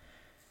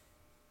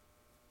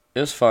it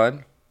was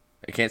fun.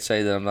 I can't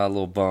say that I'm not a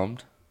little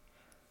bummed.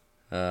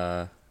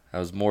 I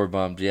was more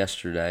bummed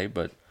yesterday,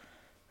 but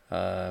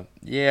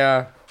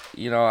yeah,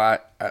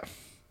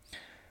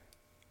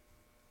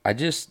 I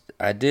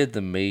did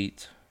the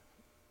meet,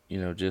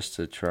 just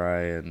to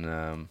try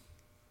and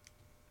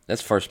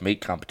that's the first meet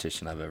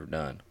competition I've ever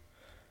done.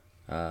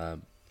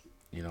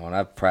 And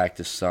I've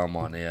practiced some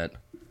on it,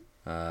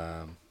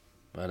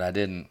 but I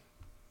didn't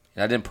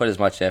put as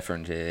much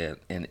effort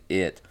in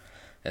it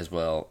as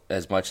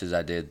much as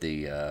I did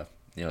the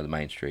the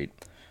Main Street,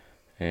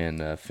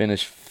 and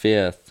finished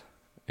 5th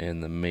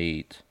in the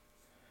meet,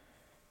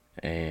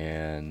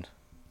 and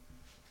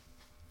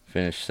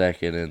finished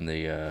 2nd in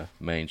the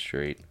Main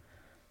Street,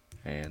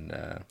 and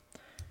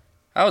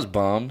I was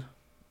bummed,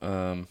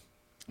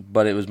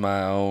 but it was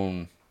my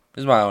own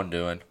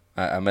doing.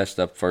 I messed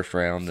up first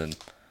round and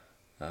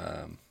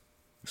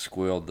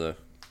squealed the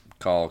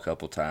call a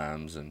couple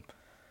times, and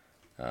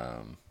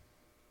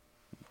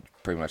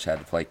pretty much had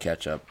to play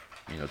catch up.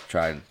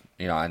 Try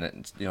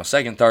and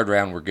second, third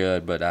round were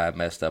good, but I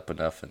messed up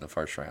enough in the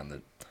first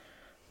round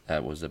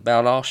that was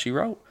about all she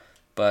wrote.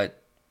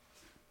 But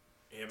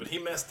yeah, but he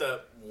messed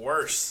up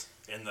worse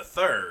in the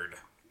third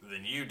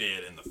than you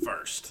did in the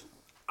first.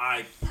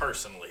 I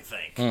personally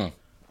think.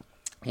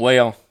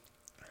 Well,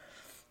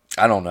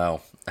 I don't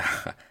know.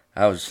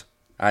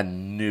 I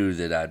knew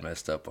that I'd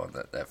messed up on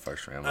that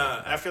first round.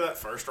 After that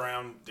first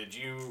round, did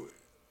you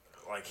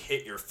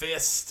hit your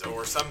fist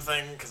or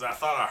something? Because I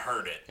thought I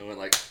heard it. It went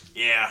like,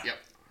 yeah, yep,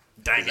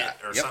 dang it,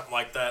 or something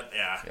like that.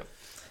 Yeah, yep.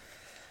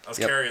 I was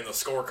carrying the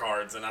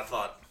scorecards and I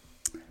thought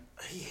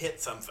he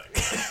hit something.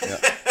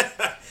 Yep.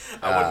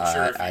 I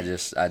wasn't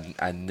sure.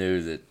 I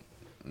knew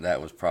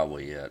that was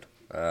probably it.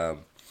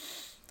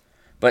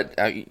 But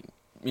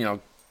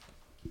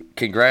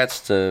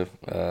congrats to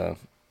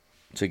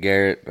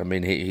Garrett. I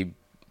mean, he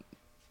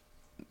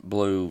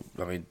blew.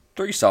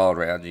 3 solid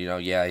rounds.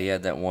 Yeah, he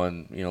had that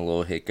one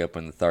little hiccup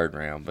in the third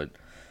round, but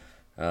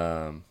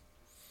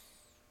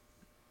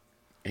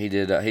he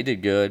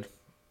did good,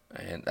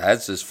 and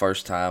that's his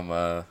first time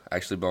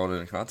actually blowing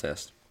in a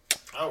contest.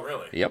 Oh,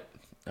 really? Yep.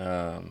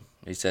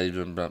 He said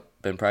he's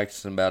been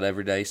practicing about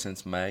every day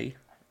since May,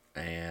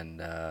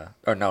 and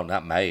or no,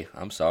 not May.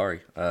 I'm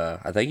sorry.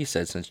 I think he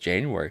said since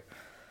January,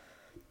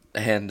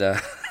 and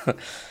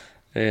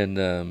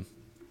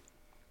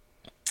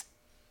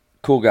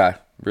cool guy,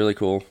 really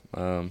cool,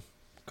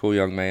 cool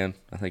young man.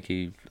 I think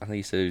he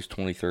said he was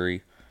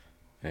 23,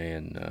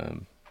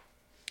 and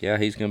yeah,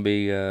 he's gonna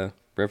be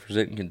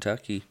representing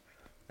Kentucky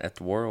at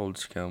the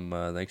Worlds come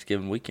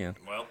Thanksgiving weekend.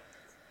 Well,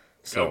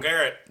 go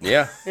Garrett.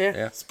 Yeah, Yeah.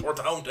 yeah, Support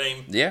the home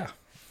team. yeah.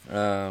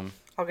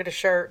 I'll get a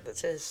shirt that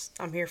says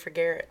 "I'm here for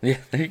Garrett." Yeah,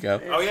 there you go.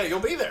 Oh yeah, you'll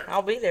be there.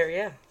 I'll be there.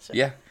 Yeah. So.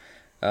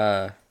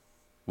 Yeah.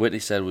 Whitney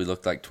said we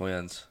looked like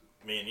twins.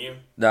 Me and you.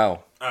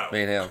 No, Oh.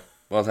 me and him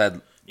both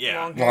had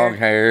Yeah. long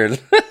hair.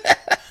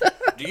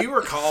 Do you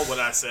recall what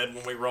I said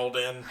when we rolled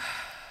in?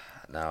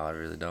 No, I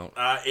really don't.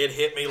 It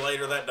hit me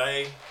later that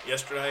day,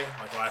 yesterday,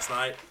 like last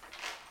night.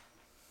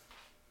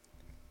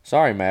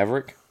 Sorry,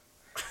 Maverick.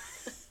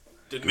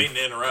 Didn't mean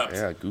to interrupt.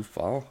 Yeah,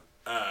 goofball.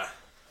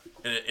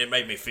 And it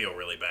made me feel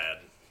really bad.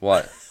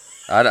 What?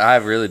 I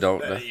really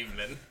don't know. that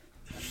evening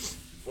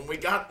when we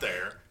got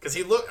there. Because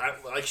he looked,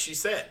 like she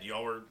said,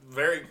 y'all were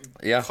very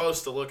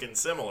close to looking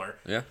similar.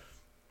 Yeah.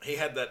 He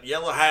had that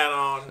yellow hat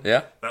on,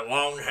 Yeah. that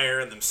long hair,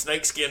 and them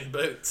snakeskin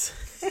boots.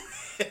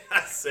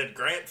 I said,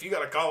 Grant, if you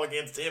got a call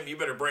against him, you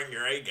better bring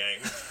your A game.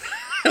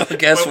 Well,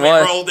 guess when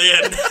what? we rolled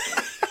in.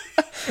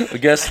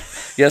 Well,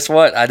 guess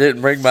what? I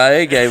didn't bring my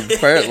A game,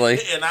 apparently.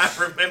 And I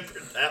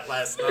remembered that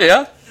last night.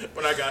 Yeah.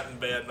 When I got in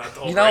bed and I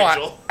told You know,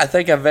 Rachel. I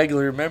think I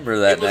vaguely remember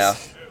that It was now.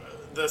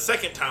 the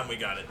second time we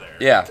got it there.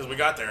 Yeah. Because we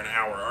got there an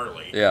hour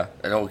early. Yeah.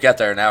 And we got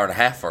there an hour and a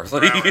half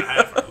early. An hour and a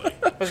half early.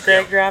 Was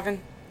Greg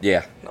driving?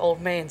 Yeah.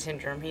 Old man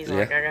syndrome. He's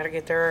like, I got to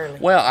get there early.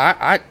 Well,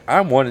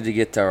 I wanted to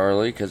get there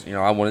early because,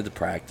 I wanted to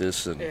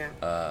practice and,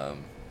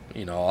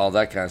 all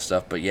that kind of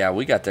stuff. But, yeah,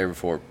 we got there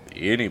before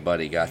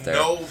anybody got there.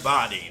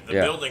 Nobody. The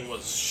building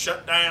was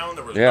shut down.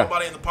 There was Yeah.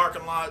 nobody in the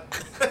parking lot.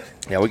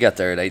 Yeah, we got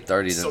there at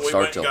 8:30. Didn't So we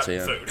start went till and 10.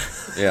 got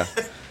food. Yeah.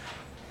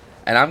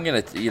 And I'm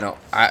going to,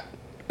 a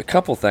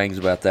couple things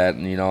about that.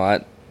 And,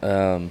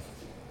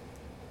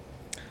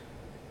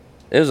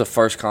 it was the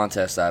first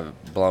contest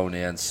I've blown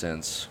in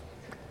since,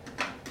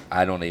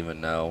 I don't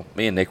even know.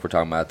 Me and Nick were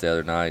talking about it the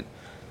other night.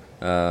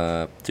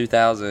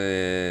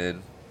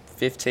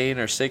 2015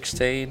 or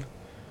 16.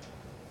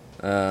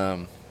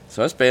 So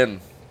it's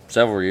been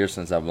several years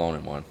since I've blown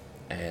in one.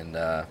 And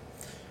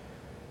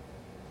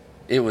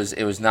it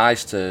was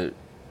nice to,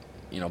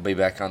 be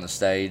back on the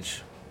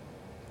stage.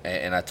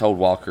 And I told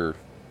Walker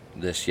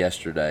this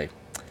yesterday.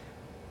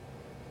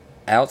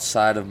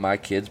 Outside of my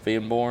kids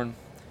being born,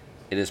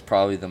 it is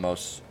probably the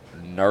most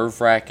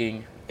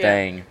nerve-wracking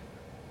thing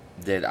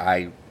that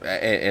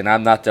and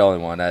I'm not the only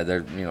one.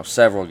 There,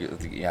 several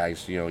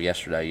guys,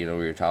 yesterday, we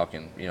were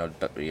talking,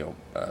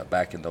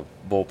 back in the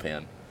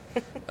bullpen.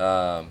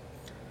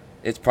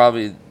 It's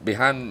probably,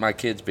 behind my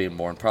kids being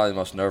born, probably the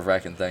most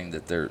nerve-wracking thing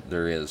that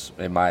there is,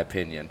 in my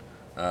opinion.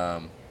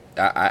 I'm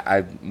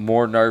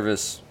more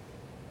nervous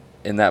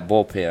in that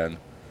bullpen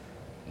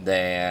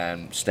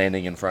than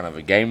standing in front of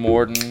a game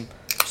warden,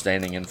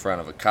 standing in front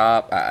of a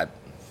cop.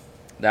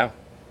 No.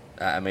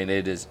 I mean,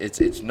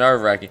 it's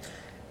nerve-wracking.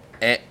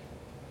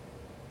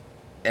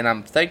 And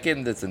I'm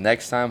thinking that the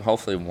next time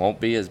hopefully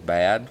won't be as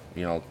bad.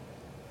 I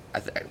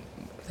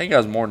think I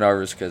was more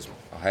nervous because,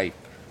 hey,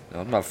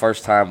 it's my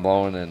first time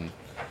blowing in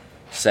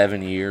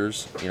 7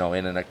 years,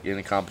 in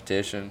a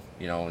competition,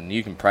 and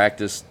you can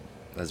practice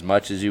as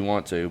much as you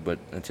want to, but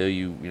until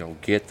you,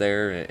 get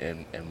there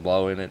and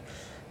blow in it,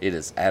 it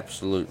is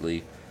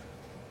absolutely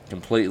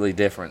completely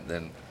different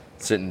than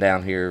sitting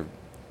down here,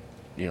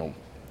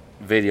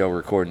 video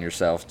recording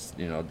yourself,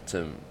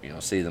 to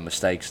see the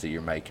mistakes that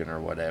you're making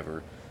or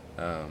whatever.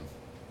 Well,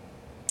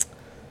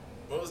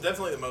 it was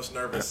definitely the most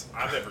nervous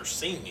I've ever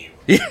seen you.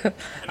 Yeah, And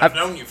I've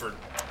known you for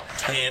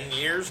 10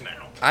 years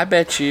now. I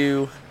bet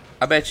you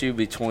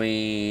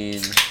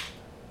between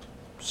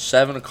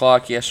 7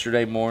 o'clock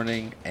yesterday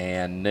morning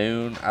and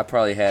noon, I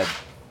probably had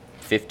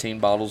 15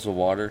 bottles of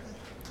water.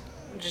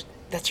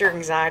 That's your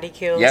anxiety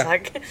kills. Yeah.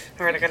 Like,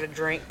 all right, I got to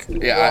drink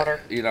Yeah,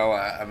 water.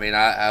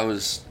 I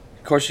was,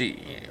 of course, you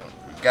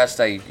got to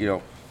stay,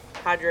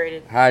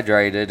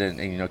 hydrated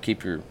and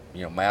keep your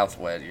mouth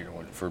wet,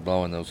 for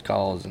blowing those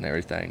calls and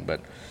everything.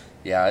 But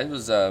yeah, it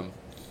was good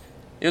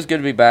to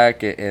be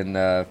back and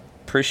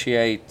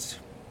appreciate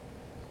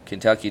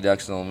Kentucky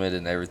Ducks Unlimited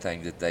and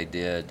everything that they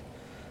did.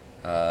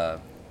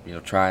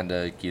 Trying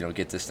to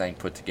get this thing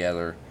put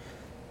together.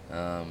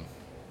 I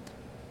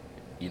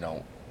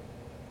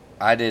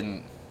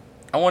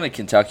wanted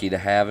Kentucky to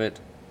have it,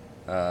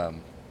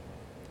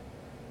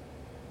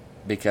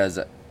 because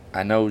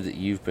I know that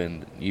you've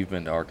been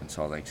to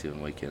Arkansas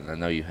Thanksgiving weekend. I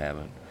know you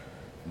haven't,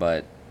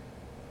 but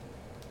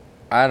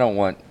I don't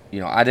want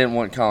I didn't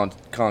want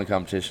calling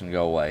competition to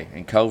go away,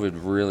 and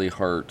COVID really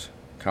hurt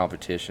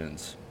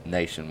competitions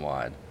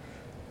nationwide,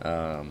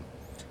 and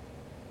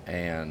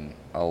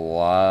a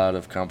lot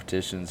of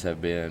competitions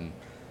have been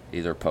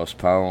either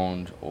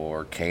postponed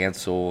or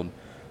canceled,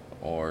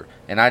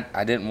 and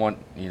I didn't want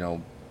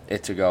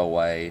it to go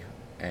away,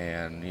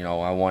 and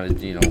I wanted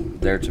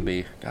there to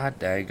be, God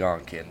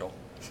daggone, Kendall,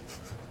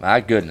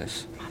 my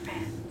goodness.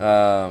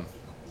 I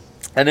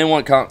didn't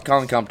want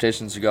calling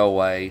competitions to go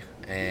away,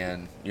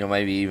 and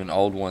maybe even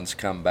old ones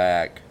come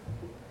back,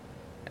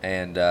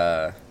 and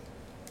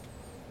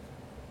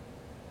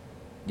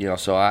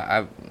so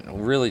I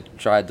really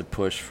tried to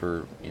push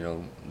for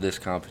this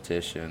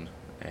competition,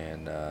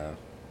 and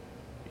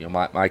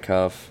Mike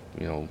Huff,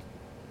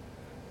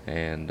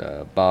 and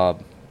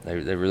Bob,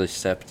 they really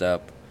stepped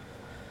up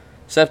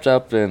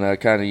and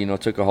kind of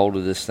took a hold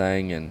of this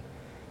thing, and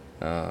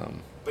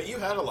But you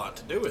had a lot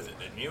to do with it,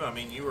 didn't you? I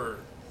mean, you were...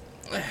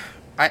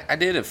 I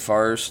did at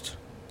first.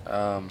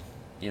 I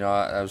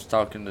was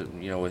talking to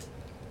with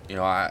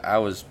I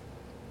was,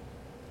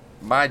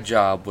 my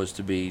job was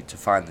to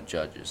find the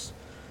judges,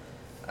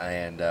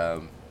 and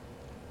I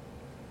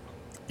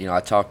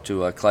talked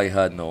to Clay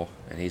Hudnall,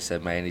 and he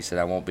said,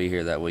 I won't be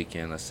here that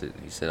weekend.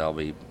 He said I'll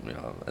be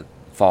at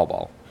fall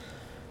ball.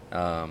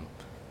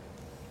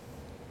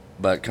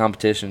 But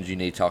competitions, you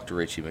need to talk to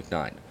Richie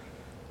McKnight.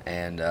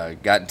 and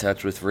got in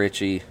touch with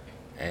Richie,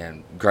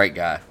 and great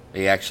guy.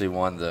 He actually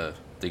won the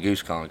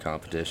goose calling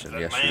competition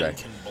yesterday. Man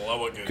can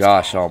blow a goose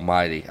Gosh call.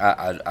 almighty.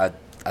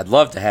 I'd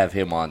love to have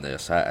him on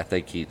this. I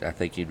think he'd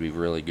be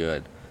really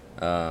good.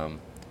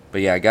 But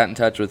yeah, I got in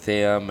touch with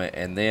him,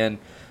 and then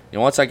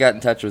once I got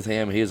in touch with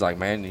him, he was like,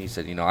 man, he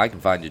said, I can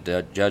find you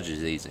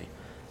judges easy.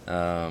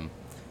 And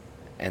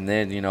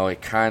then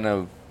it kind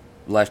of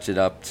left it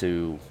up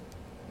to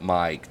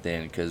Mike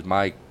then, because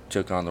Mike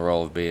took on the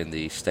role of being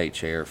the state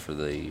chair for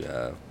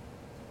the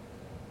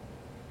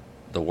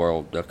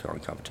World Duck Calling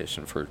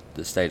competition for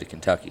the state of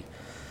Kentucky,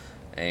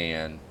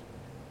 and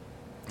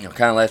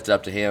kind of left it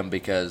up to him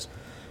because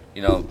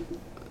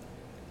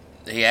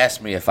he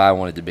asked me if I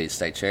wanted to be the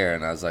state chair,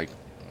 and I was like,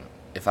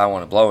 if I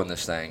want to blow in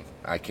this thing,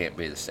 I can't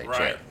be the state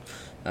chair.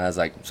 And I was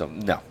like, so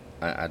no,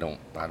 I don't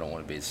want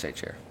to be the state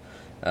chair.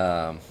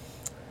 So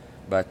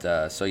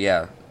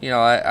yeah,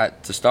 I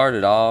to start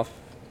it off,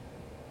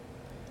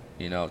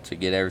 to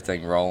get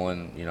everything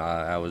rolling,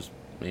 I was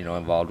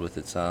involved with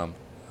it some.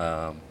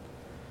 But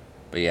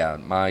yeah,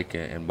 Mike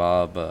and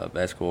Bob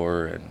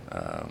Bescor, and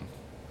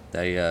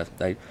they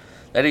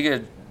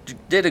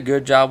did a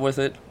good job with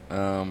it,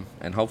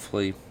 and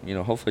hopefully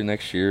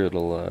next year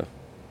it'll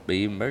be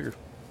even bigger.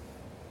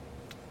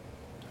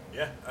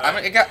 Yeah, I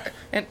mean, it got,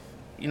 and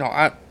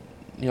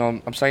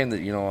I'm saying that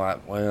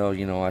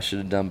I should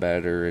have done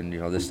better, and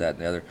this, that,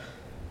 and the other.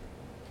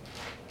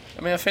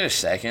 I mean, I finished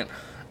second,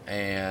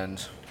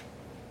 and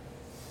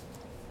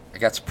I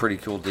got some pretty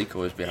cool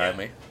decoys behind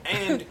me.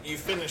 And you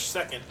finished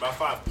second by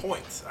 5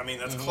 points. I mean,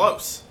 that's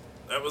close.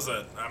 That was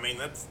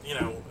that's,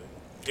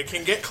 it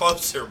can get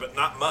closer, but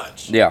not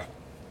much. Yeah.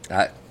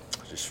 I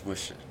just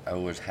wish I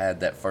would have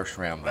had that first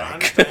round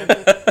back. I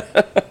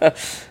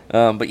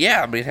understand. But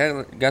yeah, I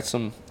mean, got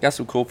some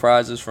cool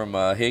prizes from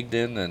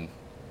Higdon,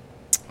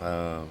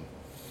 and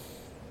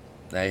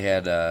they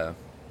had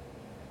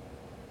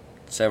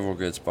several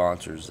good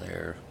sponsors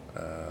there.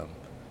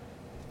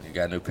 You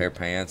got a new pair of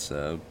pants,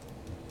 a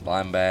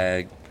blind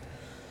bag,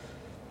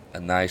 a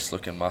nice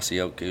looking mossy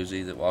oak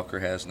koozie that Walker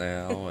has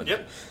now. And,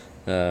 Yep.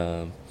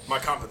 My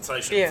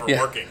compensation for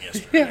working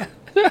yesterday.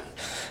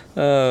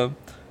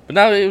 But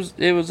no,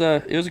 it was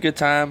a good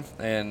time,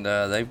 and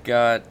they've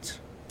got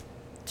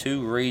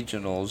 2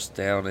 regionals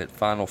down at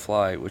Final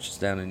Flight, which is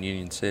down in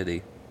Union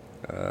City,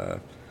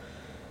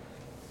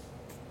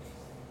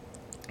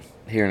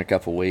 here in a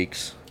couple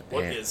weeks.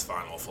 What is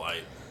Final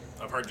Flight?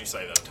 I've heard you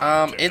say that a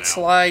time or two it's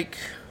now. like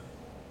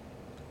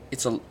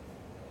it's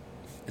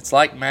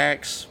like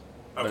Max,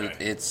 Okay.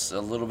 but it's a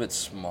little bit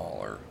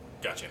smaller.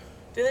 Gotcha.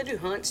 Do they do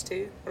hunts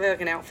too? Are they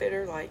like an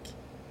outfitter? Like,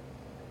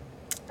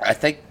 I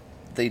think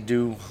they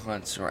do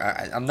hunts.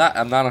 I'm not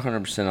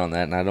 100% on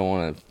that, and I don't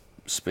want to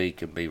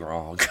speak and be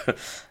wrong.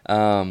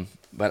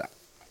 But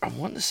I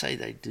want to say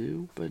they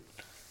do, but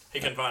He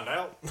can find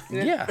out.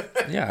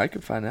 yeah, I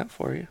could find out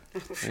for you.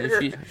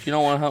 Sure. If you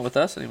don't want to hunt with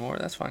us anymore,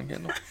 that's fine,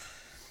 Kendall.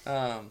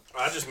 I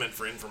just meant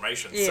for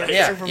information's Yeah.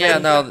 sake.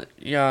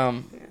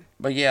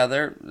 But yeah,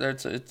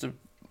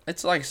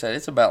 it's like I said,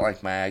 it's about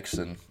like Max,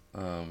 and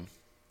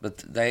but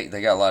they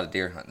got a lot of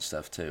deer hunting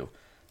stuff too.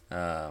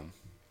 But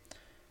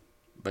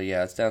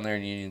yeah, it's down there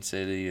in Union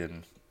City,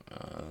 and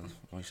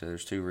like I said,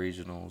 there's 2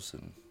 regionals,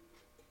 and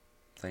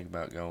think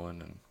about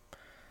going and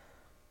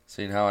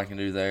seeing how I can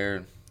do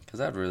there, because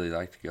I'd really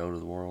like to go to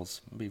the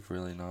Worlds. It'd be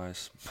really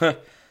nice.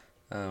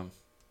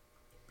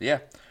 Yeah.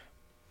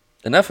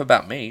 Enough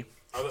about me.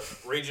 Are the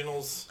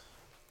regionals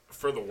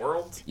for the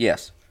world?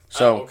 Yes.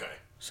 So. Okay.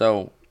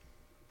 So,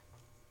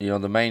 the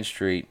Main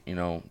Street,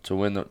 to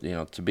win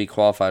to be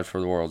qualified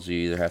for the Worlds, you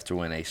either have to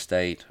win a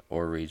state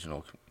or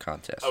regional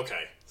contest.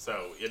 Okay.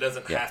 So it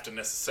doesn't have to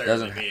necessarily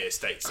Doesn't be a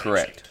state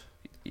correct.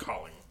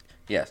 calling.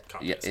 Yes.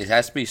 Contest. Yeah, it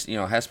has to be,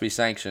 has to be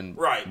sanctioned.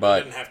 Right.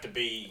 But it doesn't have to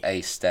be.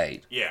 a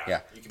state. Yeah.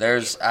 Yeah. You can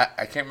There's, do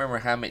I can't remember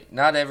how many.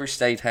 Not every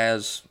state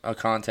has a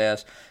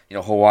contest.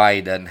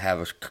 Hawaii doesn't have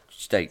a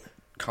state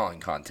calling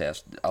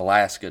contest.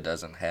 Alaska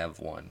doesn't have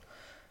one.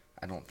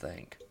 I don't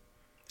think.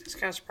 it's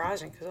kind of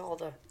surprising because all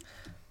the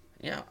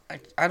Yeah,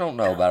 I don't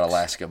know about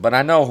Alaska, but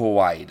I know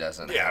Hawaii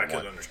doesn't Yeah, I have could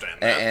one.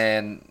 understand that.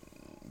 And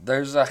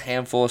there's a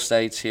handful of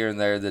states here and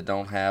there that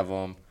don't have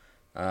them.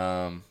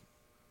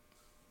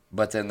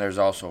 But then there's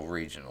also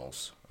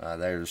regionals. I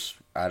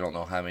don't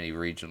know how many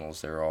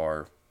regionals there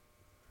are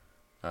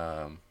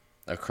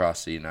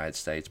across the United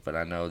States, but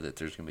I know that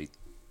there's going to be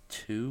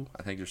 2.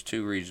 I think there's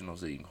 2 regionals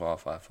that you can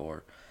qualify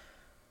for,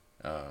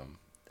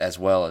 as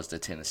well as the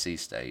Tennessee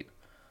State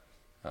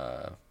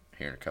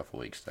here in a couple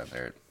weeks down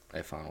there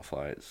at Final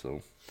Flight.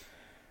 So,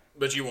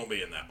 But you won't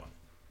be in that one.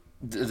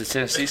 the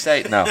Tennessee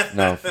State? No,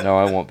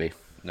 I won't be.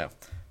 No.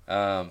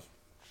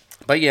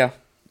 But yeah,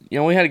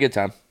 we had a good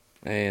time,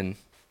 and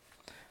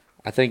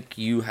I think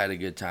you had a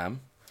good time.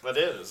 That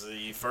is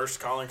the first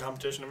calling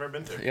competition I've ever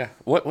been to. Yeah.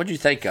 What'd you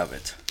think of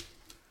it?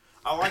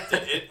 I liked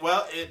it.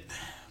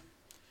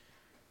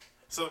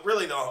 So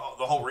really, the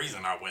whole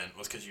reason I went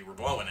was because you were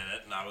blowing in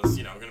it, and I was,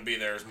 going to be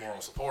there as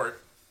moral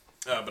support.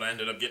 But I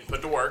ended up getting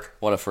put to work,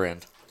 What a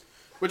friend.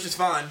 which is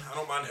fine. I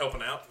don't mind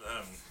helping out.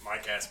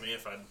 Mike asked me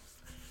if I'd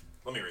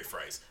let me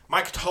rephrase.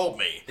 Mike told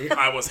me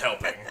I was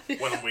helping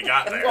when we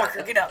got there.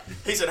 Walker, get up.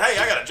 He said, "Hey,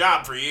 I got a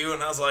job for you,"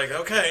 and I was like,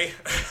 "Okay."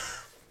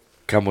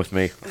 Come with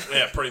me.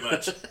 Yeah, pretty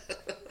much.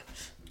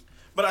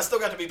 But I still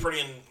got to be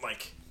pretty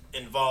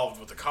involved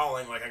with the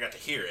calling. Like I got to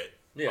hear it.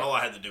 Yeah. All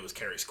I had to do was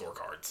carry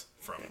scorecards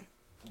from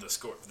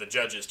the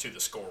judges to the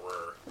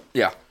scorer.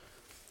 Yeah.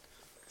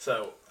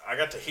 So I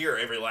got to hear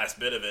every last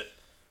bit of it,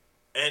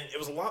 and it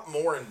was a lot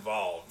more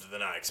involved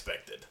than I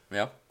expected.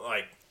 Yeah.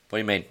 Like, What do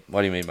you mean?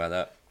 What do you mean by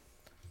that?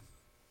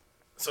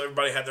 so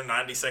everybody had their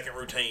 90-second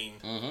routine,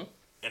 Mm-hmm.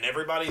 and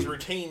everybody's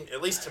routine,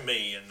 at least to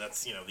me, and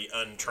that's the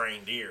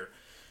untrained ear,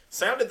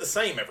 sounded the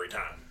same every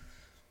time.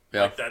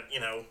 Yeah. Like that,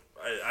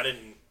 I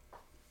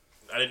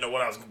didn't know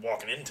what I was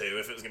walking into.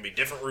 If it was going to be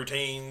different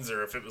routines,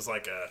 or if it was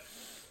like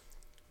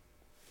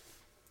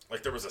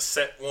there was a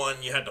set one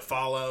you had to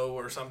follow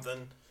or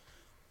something.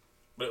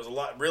 But it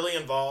was really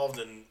involved,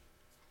 and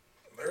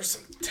there's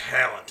some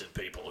talented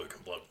people who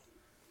can blow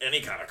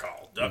any kind of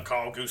call. Duck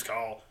call, goose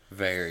call.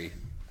 Very.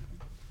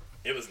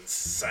 It was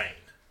insane.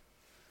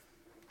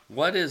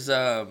 What is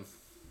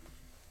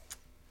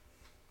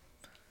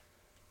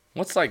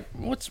what's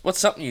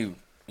something you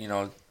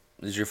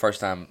this is your first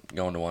time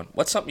going to one?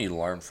 What's something you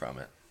learned from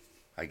it?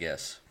 I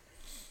guess.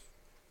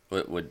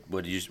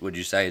 Would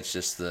you say it's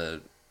just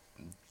the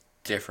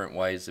different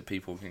ways that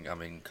people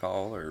can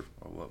call, or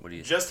what do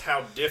you? Just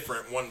how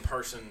different one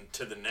person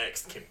to the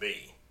next can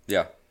be.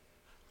 Yeah.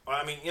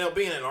 I mean,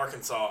 being in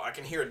Arkansas, I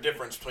can hear a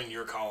difference between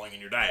your calling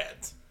and your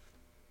dad's.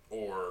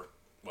 Or,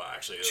 well,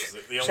 actually, it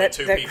was the only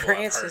two people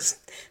I've heard.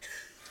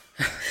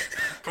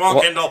 Come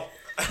on, Kendall.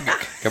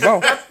 Come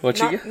on. What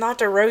you get? Not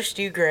to roast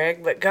you,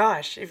 Greg, but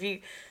gosh,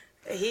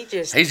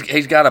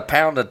 He's got a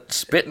pound of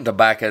spitting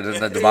tobacco in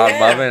the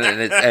bottom of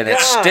it, and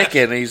it's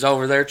sticking. And he's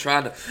over there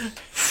trying to.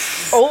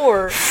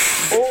 or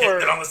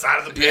Hitting it on the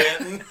side of the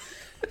pen.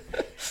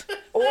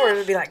 or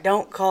it'd be like,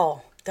 don't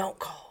call.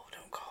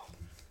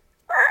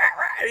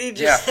 He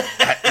just,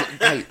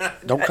 Hey,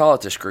 don't call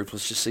it this group.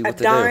 Let's just see a what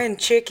they do. dying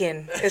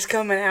chicken is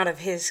coming out of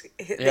the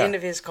end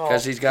of his call.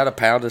 Because he's got a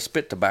pound of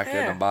spit tobacco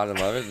in the bottom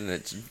of it, and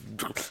it's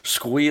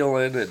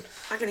squealing. And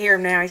I can hear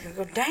him now. He's going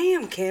to go,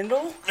 damn,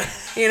 Kendall.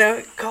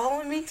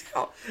 Calling me.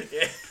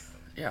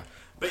 yeah.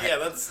 But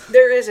yeah,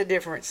 There is a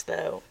difference,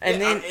 though.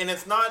 And and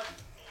it's not,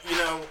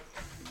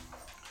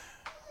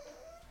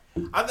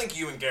 I think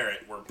you and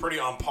Garrett were pretty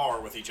on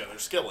par with each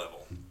other's skill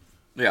level.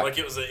 Yeah. Like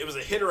it was a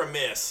hit or a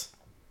miss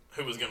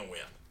who was going to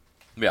win.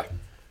 Yeah.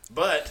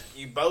 But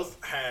you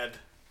both had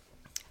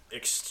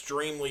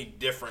extremely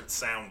different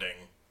sounding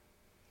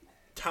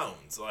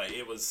tones. Like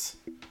it was,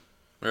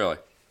 Really.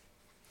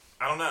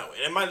 I don't know.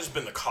 It might have just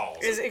been the calls.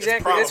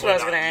 Exactly. That's what I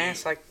was going to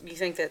ask. Like, you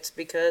think that's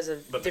because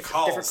of But different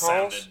the calls? calls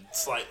sounded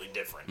slightly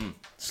different.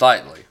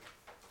 Slightly.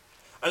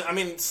 I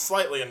mean,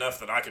 slightly enough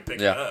that I could pick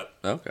it Yeah. up.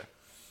 Okay.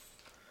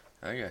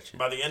 I got you.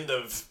 By the end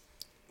of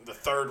the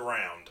third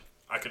round,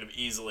 I could have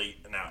easily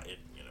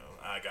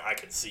I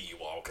could see you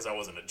all because I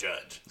wasn't a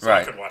judge, so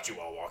Right. I could watch you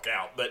all walk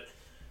out. But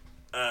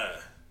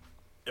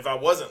if I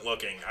wasn't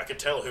looking, I could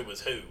tell who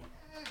was who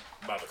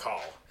by the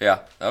call. Yeah.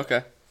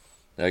 Okay.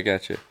 I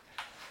got you.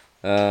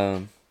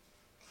 So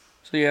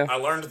yeah. I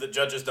learned that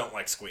judges don't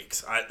like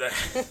squeaks.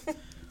 That's the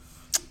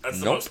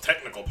Nope. most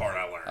technical part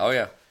I learned. Oh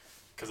yeah.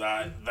 Because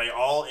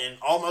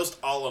almost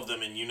all of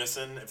them in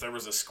unison, if there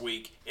was a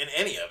squeak in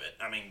any of it,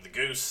 I mean the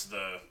goose,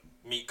 the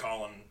meat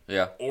calling,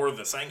 Yeah. or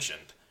the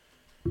sanctioned,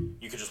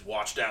 you could just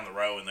watch down the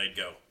row and they'd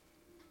go.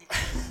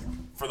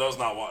 For those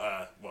not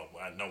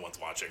no one's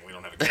watching. We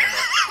don't have a camera,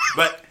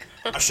 but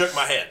I shook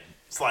my head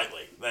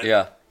slightly.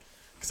 Yeah.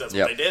 Because that's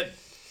what they did.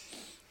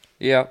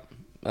 Yeah.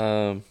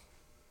 I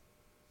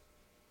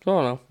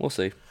don't know. We'll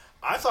see.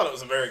 I thought it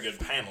was a very good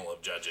panel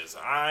of judges.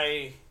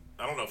 I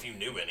don't know if you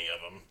knew any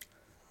of them.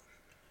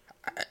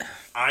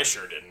 I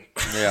sure didn't.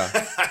 Yeah.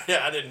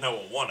 I didn't know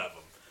one of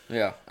them.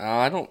 Yeah.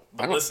 I don't.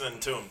 Listening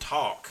to them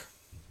talk,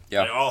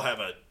 Yeah. they all have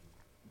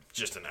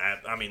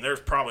there's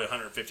probably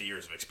 150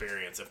 years of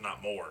experience, if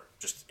not more,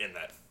 just in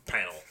that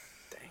panel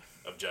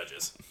of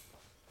judges.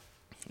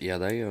 Yeah.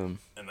 They And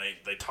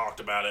they talked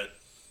about it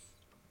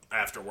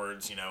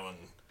afterwards, and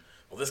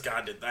well, this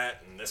guy did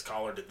that, and this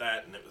caller did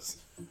that, and it was,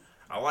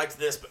 I liked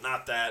this, but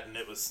not that, and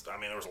it was,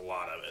 there was a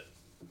lot of it.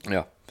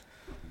 Yeah.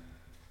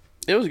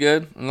 It was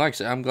good, and like I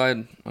said, I'm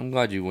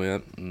glad you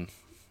went, and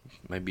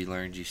maybe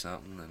learned you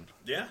something, and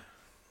Yeah.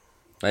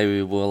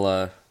 maybe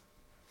we'll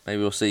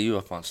see you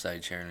up on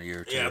stage here in a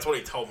year or two. Yeah, that's what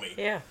he told me.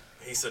 Yeah.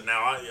 He said, now,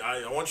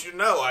 I want you to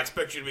know, I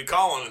expect you to be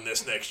calling in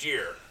this next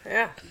year.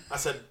 Yeah. I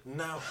said,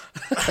 no.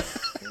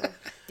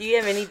 Do you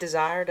have any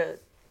desire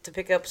to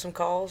pick up some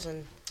calls?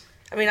 And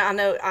I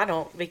know I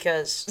don't,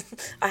 because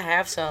I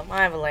have some.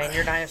 I have a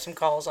lanyard. I have some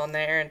calls on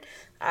there, and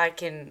I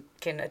can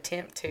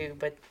attempt to,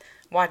 but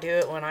why do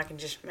it when I can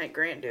just make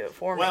Grant do it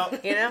for me? Well,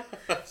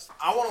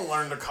 I want to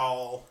learn to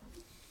call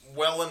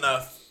well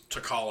enough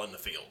to call in the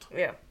field.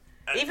 Yeah.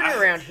 Even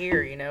around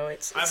here,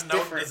 it's I have no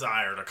different.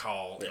 desire to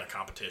call in a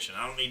competition.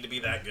 I don't need to be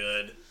that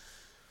good.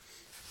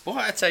 Boy,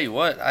 I tell you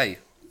what, I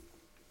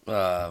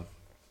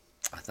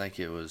think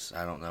it was,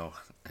 I don't know,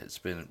 it's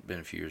been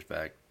a few years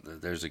back.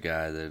 There's a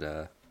guy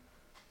that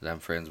I'm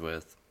friends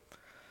with.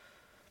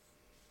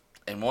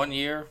 In 1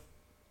 year,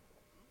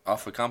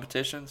 off of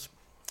competitions,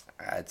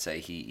 I'd say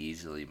he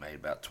easily made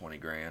about 20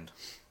 grand.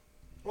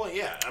 Well,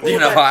 yeah. I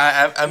mean,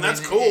 I mean, that's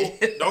cool.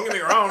 Don't get me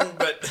wrong,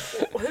 but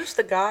Who's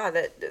the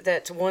guy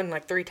that's won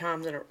like 3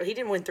 times in a? He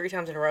didn't win 3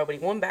 times in a row, but he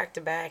won back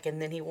to back,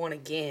 and then he won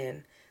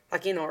again,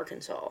 like in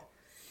Arkansas.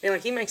 I mean,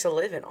 like he makes a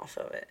living off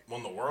of it.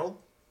 won the world?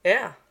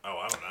 Yeah. Oh,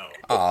 I don't know.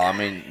 Oh, I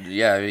mean,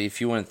 yeah.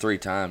 If you win 3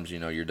 times,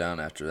 you're done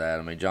after that.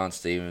 I mean, John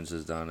Stevens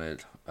has done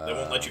it. They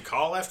won't let you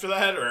call after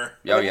that, or?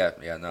 Oh yeah,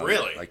 no.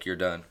 Really? Like you're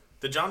done.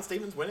 Did John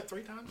Stevens win it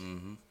 3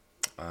 times?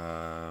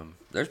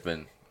 There's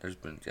been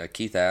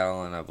Keith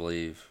Allen, I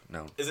believe.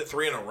 No. Is it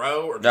 3 in a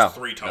row or just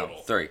 3 total?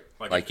 No, 3.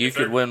 Like if you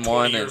could they're win 20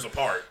 one years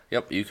apart.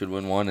 Yep, you could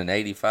win one in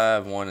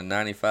 85, one in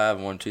 95,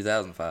 one in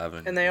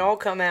 2005, And they all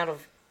come out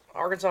of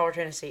Arkansas or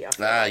Tennessee. I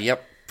feel like.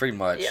 Yep, pretty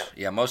much. Yeah.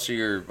 Yeah, most of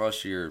your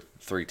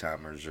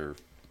 3-timers are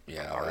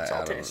Arkansas,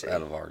 out Tennessee.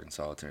 of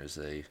Arkansas,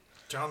 Tennessee.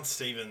 John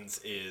Stevens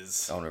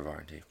is Owner of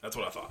R&D. That's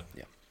what I thought.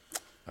 Yeah.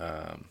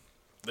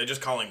 They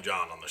just call him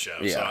John on the show.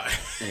 Yeah.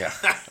 So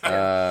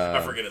Yeah.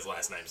 I forget his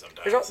last name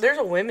sometimes. There's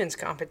a women's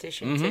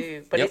competition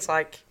too, but Yep. it's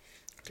like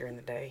during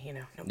the day,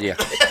 Nobody,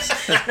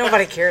 Yeah.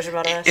 nobody cares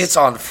about us. It's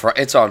on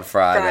Friday.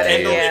 Friday,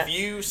 Kendall, yeah. if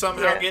you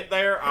somehow Yeah. get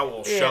there, I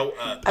will Yeah. show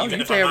up. Oh, Even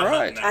you if I'm not damn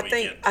hunting right. that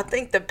weekend. I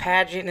think the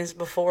pageant is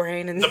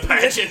beforehand, and The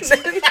pageant.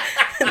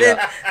 and then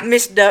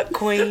Miss Duck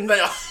Queen. they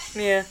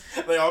Yeah,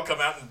 all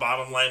come out in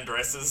bottomland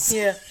dresses.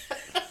 yeah.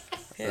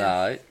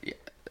 No,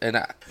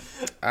 and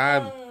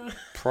I'm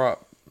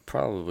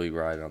probably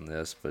right on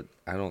this, but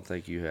I don't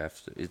think you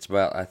have to. It's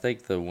about. I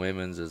think the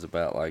women's is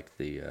about like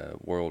the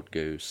World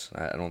Goose.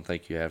 I don't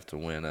think you have to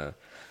win a.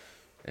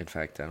 In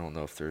fact, I don't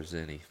know if there's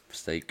any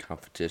state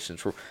competitions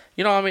for.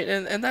 I mean,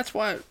 and that's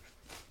why.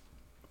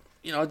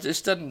 It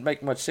just doesn't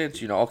make much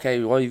sense. Okay,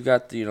 well you've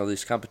got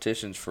these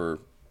competitions for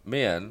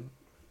men.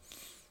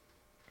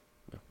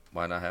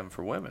 Why not have them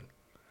for women?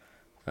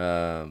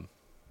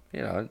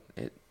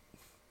 It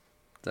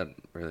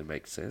doesn't really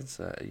make sense,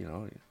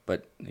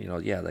 But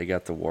yeah, they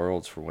got the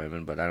worlds for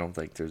women, but I don't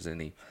think there's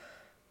any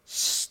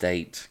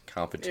state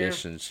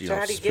competitions, So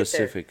how do you get there?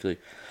 specifically.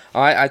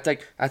 I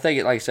think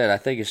it. Like I said, I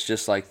think it's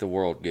just like the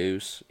World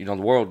Goose. The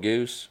World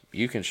Goose,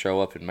 you can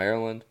show up in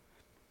Maryland,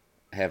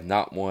 have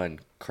not won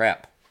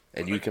crap,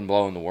 and you can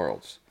blow in the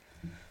worlds.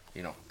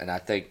 And I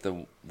think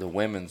the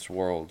women's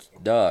World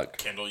Duck.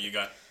 Kendall, you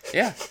got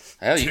Yeah,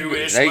 hell,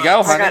 Two-ish there you go,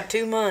 months. I honey. got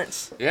 2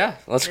 months. Yeah,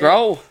 let's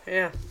grow.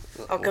 Yeah,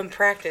 I'll come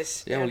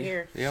practice Yeah, down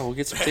here. we'll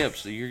get some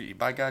tips.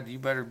 By God, you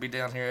better be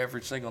down here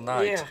every single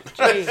night. Yeah,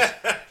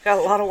 jeez, got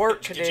a lot of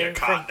work to get you a do.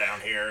 cot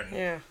down here and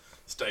Yeah,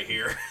 stay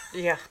here.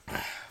 yeah.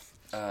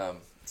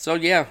 So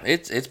yeah,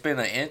 it's been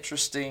an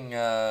interesting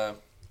 10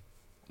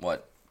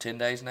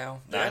 days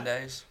now, 9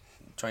 days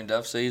between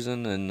dove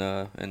season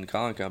and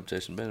calling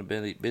competition. Been a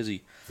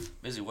busy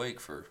week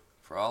for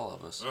all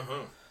of us.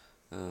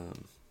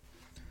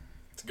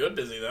 It's good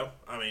busy though.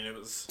 I mean, it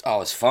was.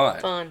 Oh, it's fun.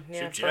 Fun,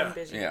 yeah, Shoot, fun, yeah.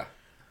 busy. Yeah,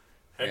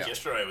 Heck, Yeah.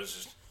 yesterday was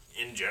just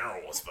in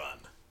general was fun.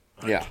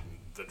 Yeah.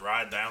 The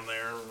ride down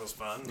there was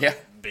fun. Yeah.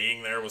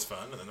 Being there was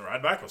fun, and then the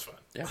ride back was fun.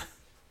 yeah.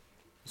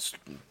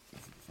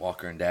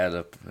 Walker and Dad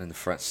up in the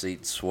front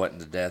seat sweating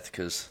to death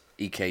because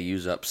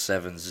EKU's up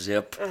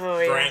 7-zip. Oh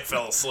yeah. Grant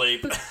fell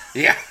asleep.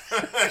 Yeah.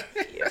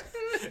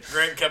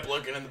 Greg kept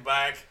looking in the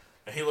back,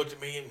 and he looked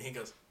at me and he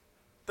goes,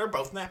 "They're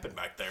both napping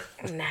back there."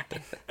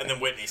 Napping. And then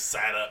Whitney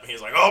sat up and he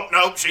was like, "Oh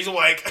nope, she's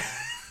awake."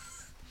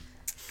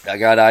 By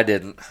God, I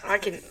didn't. I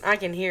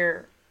can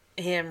hear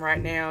him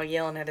right now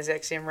yelling at his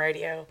XM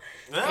radio.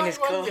 No, in he his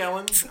wasn't car.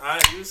 yelling.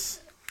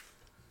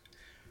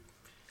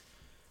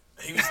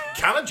 He was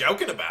kind of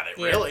joking about it,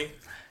 Yeah. really.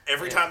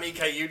 Every time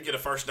EKU'd get a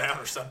first down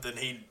or something,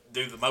 he'd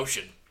do the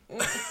motion.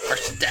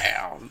 First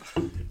down.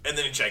 And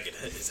then he'd shake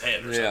his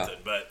head or Yeah.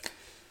 something. But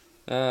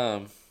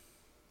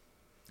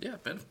Yeah,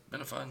 been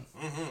a fun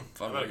I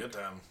had a week. good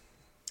time.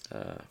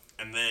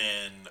 And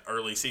then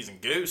early season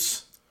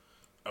Goose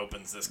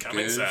opens this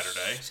coming Goose.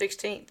 Saturday.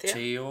 16th, yeah.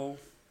 Teal,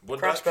 Wood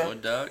Crossbow.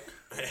 wood duck,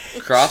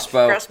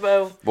 crossbow.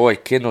 Crossbow. Boy,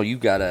 Kendall, you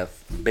got a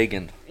big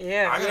one.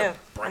 Yeah, I gotta yeah.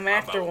 bring I'm my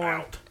after boat one.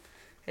 out.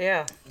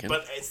 Yeah.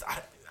 But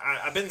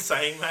I've been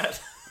saying that.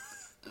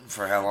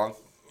 For how long?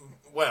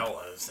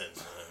 Well,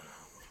 since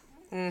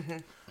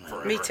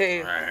forever. Me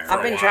too. For I've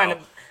a been while.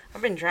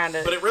 trying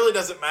to. But it really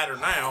doesn't matter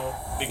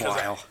now because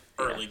Wow. of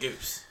early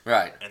Goose.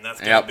 Right. And that's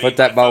Yeah, gonna be put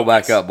that my bow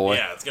back focus. up, boy.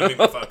 Yeah, it's gonna be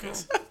my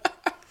focus.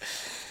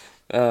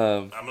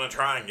 I'm gonna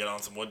try and get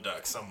on some wood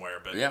ducks somewhere,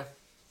 but Yeah.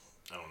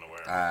 I don't know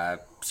where.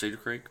 Cedar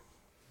Creek.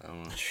 Oh,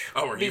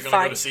 are be you gonna go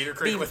fight- to Cedar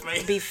Creek be, with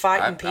me? Be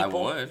fighting I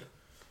people. would.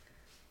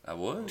 I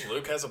would.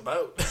 Luke has a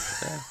boat.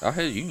 Oh,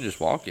 hey, you can just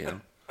walk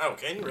in. Oh,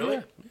 can you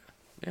really?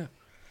 Yeah.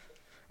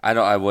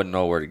 I wouldn't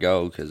know where to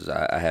go because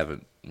I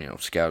haven't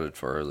scouted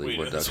for early We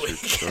wood do this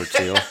ducks week. or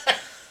teal.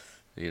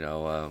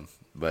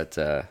 But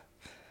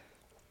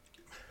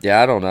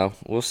yeah, I don't know.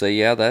 We'll see.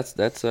 Yeah, that's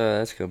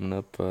coming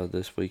up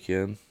this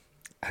weekend.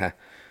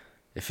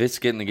 if it's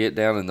getting to get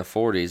down in the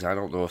 40s, I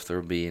don't know if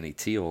there'll be any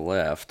teal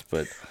left,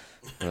 but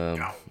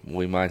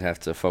we might have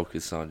to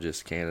focus on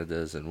just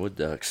Canadas and wood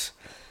ducks.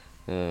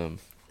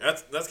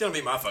 That's going to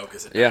be my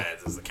focus at Yeah.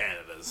 Dad's is the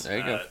Canadas. There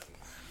you go.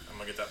 I'm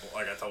going to get that,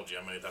 like I told you,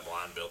 I'm going to get that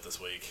blind built this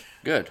week.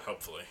 Good.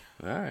 Hopefully.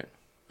 All right.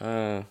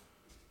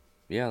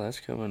 Yeah, that's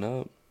coming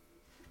up.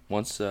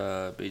 Once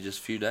be just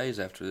a few days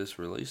after this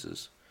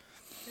releases.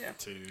 Yeah.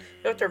 You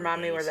have to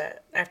remind me where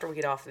that, after we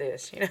get off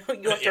this, you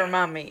have to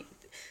remind me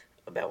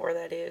about where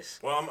that is.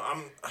 Well,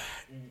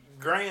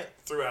 Grant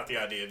threw out the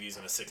idea of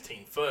using a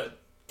 16-foot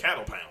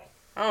cattle panel.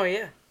 Oh,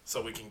 yeah.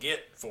 So we can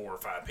get 4 or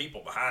 5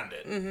 people behind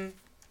it. Mm-hmm.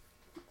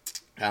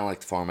 Kind of like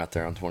the farm out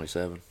there on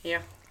 27.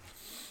 Yeah.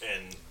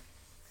 And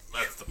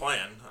that's the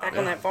plan. Back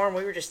on that farm,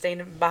 we were just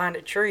standing behind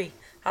a tree.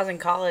 I was in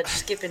college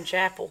skipping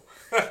chapel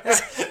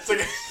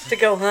to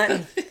go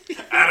hunting.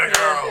 Atta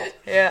girl.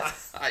 Yeah.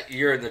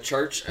 You're in the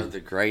church of the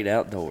great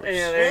outdoors.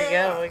 Yeah, there you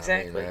go.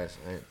 Exactly.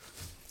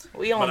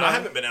 We all But know. I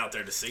haven't been out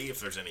there to see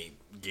if there's any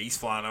geese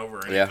flying over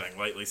or anything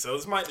lately, so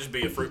this might just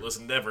be a fruitless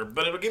endeavor,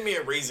 but it'll give me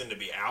a reason to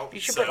be out. You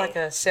should put like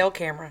a cell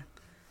camera.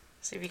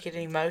 See if you get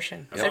any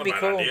motion. That'd be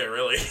cool. Idea,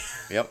 really.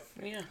 Yep.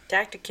 Yeah.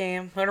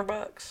 Tacticam,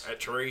 $100. That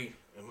tree.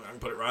 I can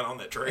put it right on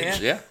that tree.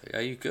 Yeah. Yeah,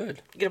 you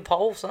could. Get a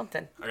pole,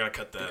 something. I gotta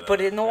cut that.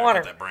 Put it in the water.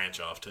 Cut that branch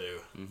off too.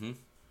 Mm-hmm.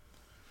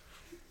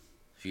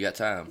 If you got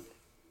time.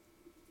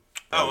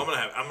 Oh,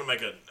 I'm gonna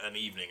make an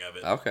evening of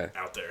it. Okay.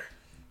 Out there.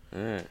 All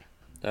right.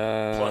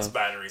 Plus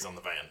batteries on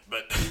the van,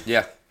 but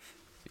Yeah.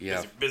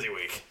 Yeah. busy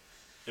week.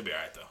 It'll be all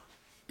right though.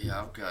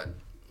 Yeah,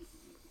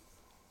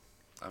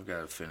 I've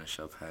got to finish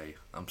up hay.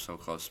 I'm so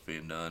close to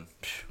being done.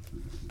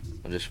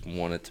 I just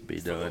want it to be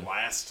For done.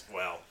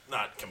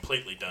 not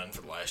completely done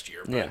for the last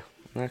year, but Yeah,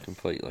 not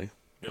completely.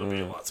 it'll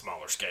be a lot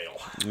smaller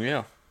scale.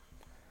 Yeah.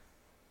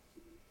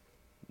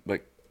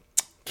 But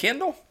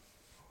Kendall?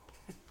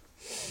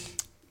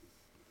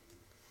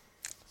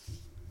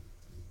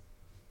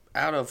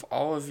 Out of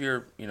all of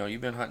your,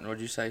 you've been hunting,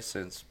 what'd you say,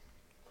 since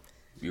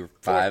you were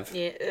 5?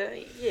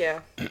 Yeah.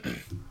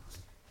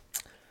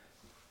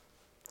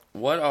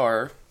 What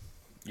are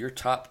your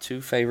top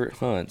 2 favorite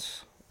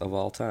hunts of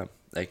all time?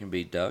 They can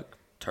be duck,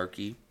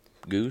 turkey,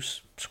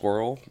 goose,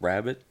 squirrel,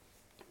 rabbit,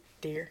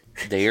 Deer.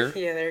 deer.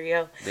 Yeah, there you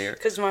go. Deer.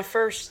 Because my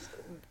first,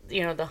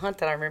 the hunt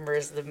that I remember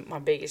is my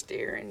biggest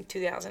deer in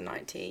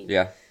 2019.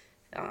 Yeah.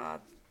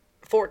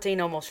 14,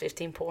 almost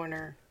 15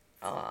 pointer.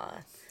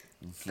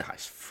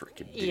 Nice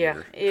freaking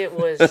deer. Yeah, it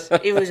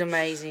was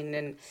amazing,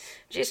 and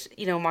just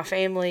my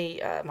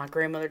family, my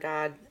grandmother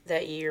died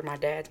that year, my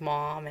dad's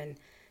mom, and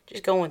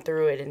just going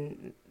through it,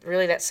 and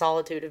really that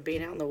solitude of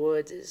being out in the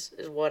woods is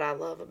what I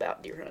love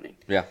about deer hunting.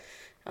 Yeah.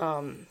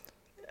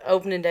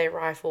 Opening day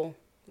rifle,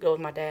 go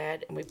with my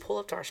dad, and we pull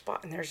up to our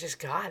spot, and there's this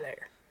guy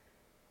there.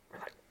 We're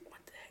like, what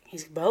the heck?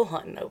 He's bow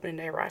hunting opening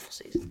day rifle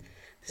season.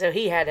 So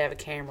he had to have a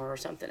camera or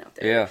something out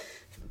there. Yeah.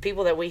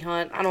 People that we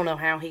hunt, I don't know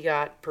how he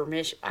got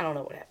permission. I don't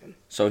know what happened.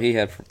 So he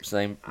had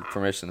same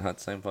permission to hunt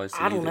the same place?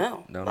 I don't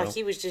know.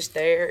 He was just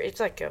there.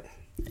 It's like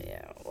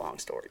long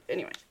story.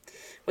 Anyway,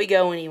 we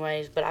go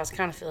anyways, but I was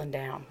kind of feeling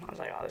down. I was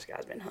like, oh, this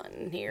guy's been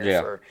hunting here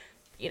for,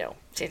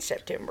 since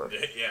September.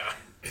 Yeah.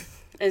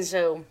 And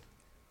so,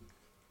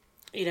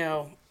 we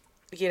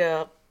get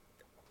up,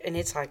 and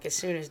it's like as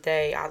soon as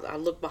day, I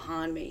look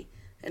behind me,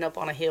 and up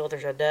on a hill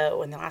there's a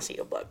doe, and then I see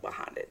a buck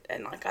behind it,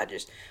 and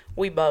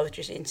we both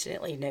just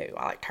instantly knew.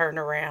 I turned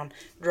around,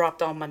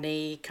 dropped on my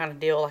knee, kind of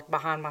deal,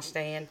 behind my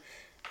stand,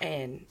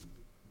 and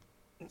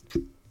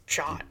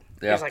shot.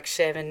 Yeah. It was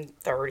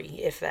 7:30,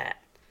 if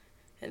that,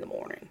 in the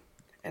morning.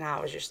 And I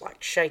was just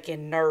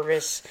shaking,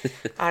 nervous.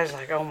 I was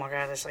like, oh my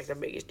God, that's the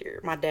biggest deer.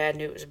 My dad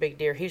knew it was a big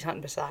deer. He was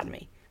hunting beside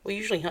me. We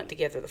usually hunt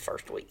together the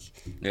first week.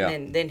 Yeah.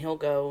 And then he'll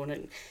go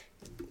and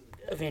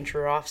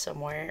venture off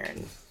somewhere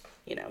and,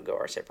 go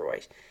our separate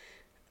ways.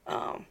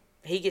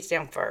 He gets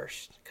down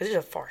first because it's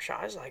a far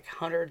shot. It's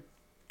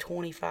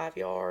 125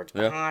 yards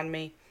behind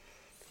me.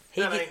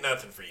 Ain't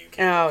nothing for you,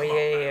 kid. Oh,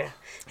 yeah.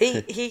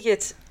 He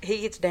gets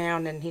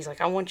down and he's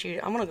like, I'm going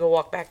to go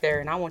walk back there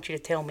and I want you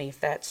to tell me if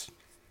that's,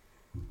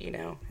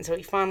 And so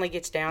he finally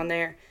gets down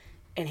there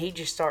and he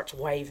just starts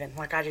waving.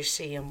 I just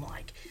see him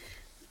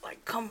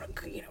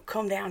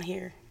come down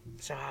here.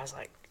 So I was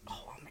like,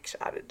 oh, I'm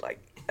excited.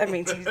 That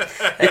means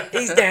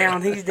he's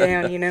down,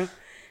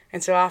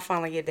 And so I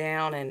finally get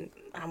down and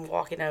I'm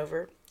walking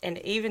over. And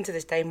even to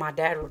this day, my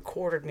dad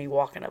recorded me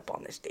walking up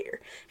on this deer.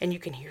 And you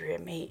can hear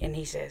him.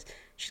 He says,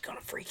 she's going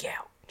to freak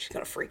out. She's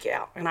going to freak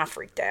out. And I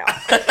freaked out.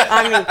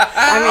 I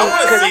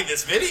want to see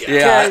this video.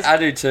 Yeah, I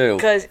do too.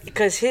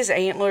 Because his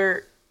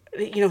antler,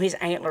 his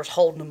antler's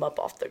holding him up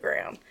off the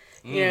ground.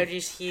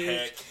 Just huge.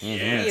 Heck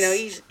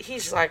yes.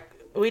 He's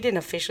we didn't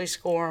officially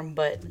score him,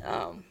 but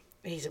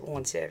he's at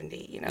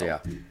 170, Yeah.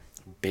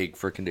 Big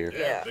freaking deer.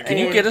 Yeah. Can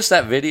you get us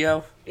that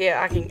video?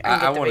 Yeah, I can get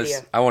the video.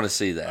 I want to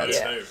see that.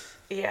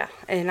 Yeah,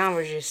 and I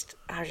was just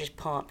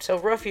pumped. So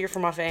rough year for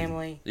my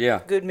family.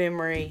 Yeah. Good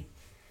memory,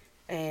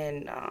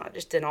 and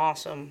just an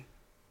awesome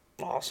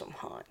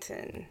hunt.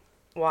 And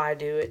why I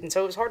do it. And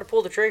so it was hard to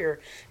pull the trigger.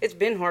 It's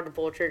been hard to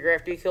pull a trigger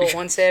after you kill a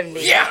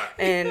 170. Yeah.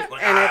 And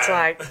it's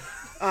like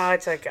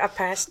I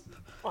passed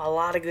a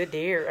lot of good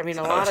deer. I mean,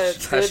 a lot of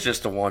good. That's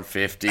just a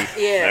 150.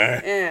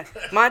 Yeah.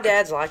 My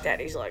dad's like that.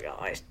 He's like,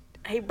 oh,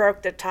 he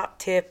broke the top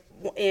tip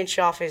inch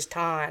off his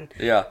tine.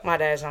 Yeah. My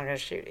dad's not gonna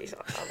shoot. He's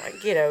like, I'm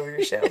like, get over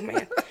yourself,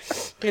 man.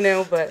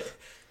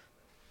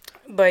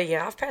 But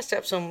yeah, I've passed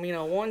up some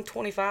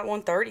 125,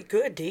 130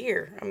 good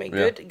deer. I mean,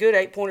 good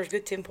 8-pointers,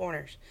 good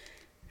 10-pointers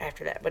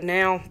after that. But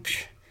now,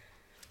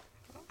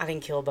 I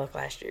didn't kill a buck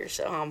last year,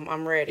 so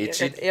I'm ready.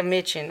 I'm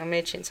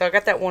itching. So I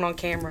got that one on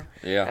camera.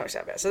 Yeah. That was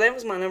not bad. So that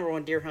was my number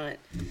one deer hunt.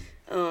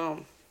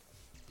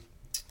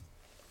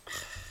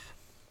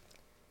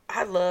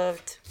 I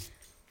loved,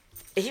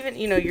 even,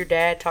 your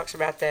dad talks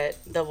about that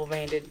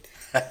double-banded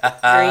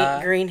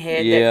green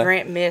head that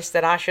Grant missed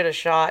that I should have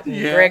shot and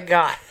Greg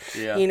got.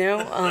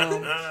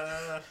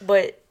 Yeah.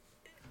 But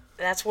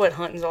that's what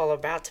hunting's all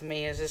about to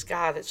me, is this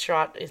guy that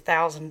shot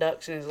 1,000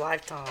 ducks in his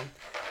lifetime.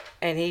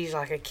 And he's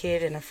like a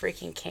kid in a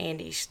freaking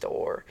candy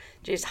store,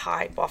 just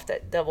hype off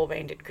that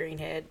double-banded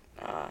greenhead.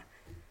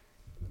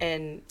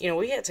 And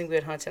we had some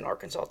good hunts in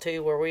Arkansas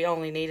too, where we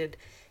only needed,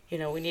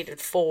 we needed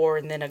 4,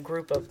 and then a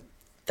group of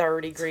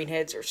 30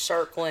 greenheads are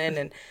circling,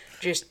 and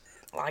just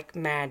like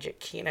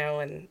magic,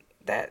 and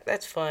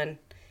that's fun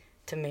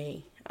to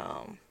me.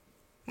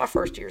 My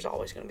first year is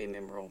always going to be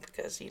memorable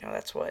because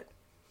that's what,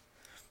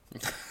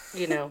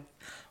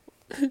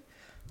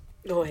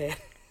 Go ahead.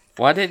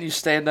 Why didn't you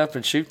stand up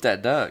and shoot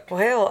that duck?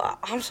 Well,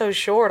 I'm so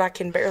short I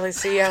can barely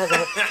see out of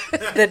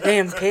the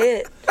damn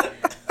pit.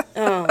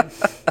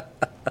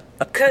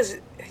 Because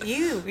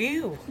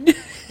you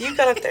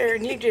got up there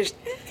and you just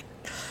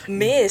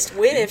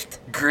whiffed.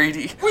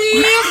 Greedy.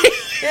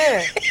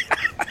 Yeah.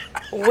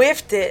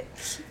 Whiffed it,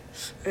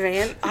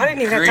 man. I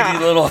didn't even have time.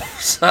 Greedy little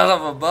son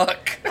of a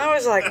buck. I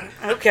was like,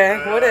 okay,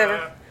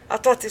 whatever. I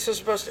thought this was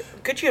supposed to...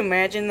 Could you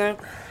imagine, though?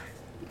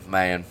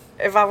 Man.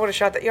 If I would have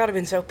shot that, you would have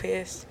been so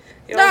pissed.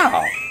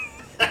 No.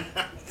 Hey,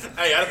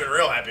 I'd have been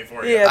real happy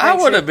for you. Yeah, I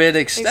would have been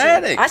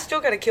ecstatic. I still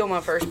got to kill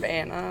my first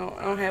band. I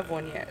don't have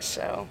one yet,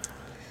 so...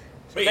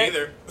 Me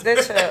either.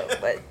 That's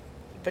but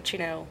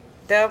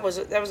that was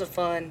a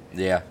fun.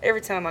 Yeah.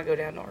 Every time I go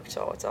down to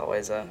Arkansas, it's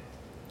always a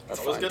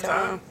fun good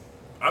time.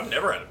 I've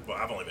never had.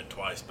 I've only been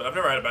twice, but I've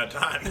never had a bad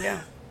time.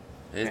 Yeah.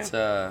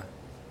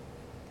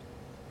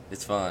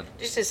 It's fun.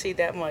 Just to see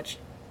that much.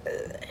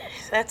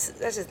 That's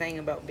the thing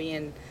about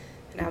being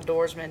an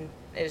outdoorsman,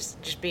 is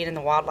just being in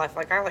the wildlife.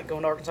 Like, I like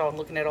going to Arkansas and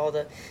looking at all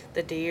the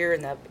deer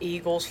and the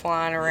eagles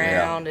flying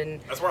around, and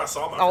that's where I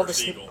saw my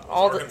first eagle.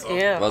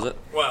 Was it?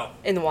 Well,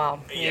 in the wild.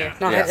 Yeah.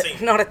 Not at the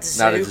zoo. Not at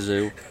the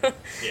zoo.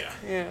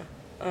 Yeah.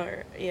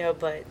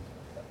 But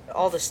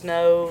all the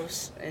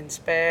snows and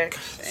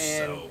specks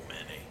and so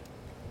many.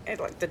 And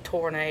like the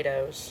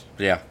tornadoes.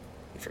 Yeah.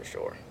 For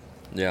sure.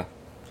 Yeah.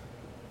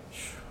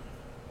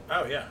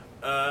 Oh yeah.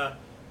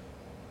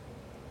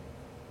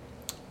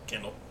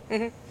 Kendall.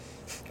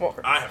 Mm-hmm.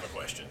 Walker. I have a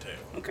question too.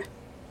 Okay.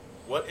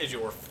 What is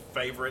your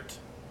favorite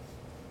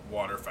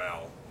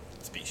waterfowl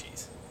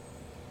species?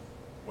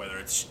 Whether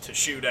it's to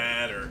shoot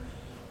at or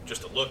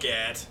just to look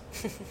at.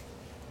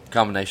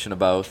 Combination of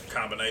both.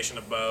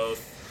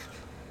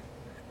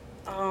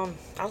 I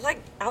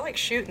like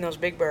shooting those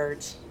big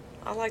birds.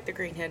 I like the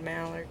greenhead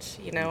mallards.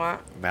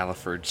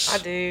 Malafords. I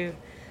do.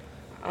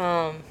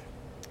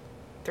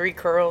 3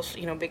 curls.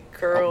 Big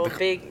curl,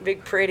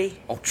 big pretty.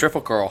 Oh,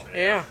 triple curl.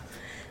 Yeah.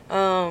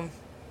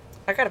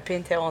 I got a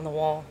pintail on the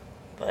wall,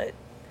 but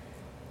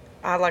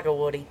I like a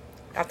woody.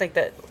 I think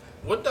that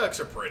wood ducks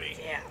are pretty.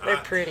 Yeah, they're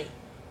pretty.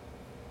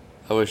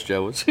 I wish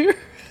Joe was here.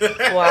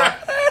 Why?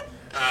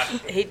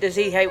 Does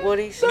he hate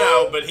woodies?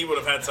 No, but he would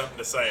have had something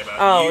to say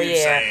about you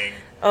saying.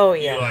 Oh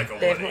yeah, you like a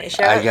definitely.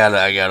 woody.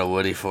 I got a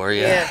woody for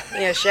you.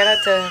 Yeah. Shout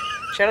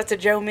out to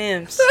Joe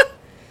Mims.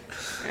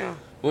 Yeah.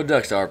 Wood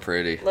ducks are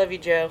pretty. Love you,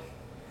 Joe,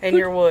 and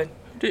your wood.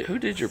 Who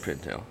did your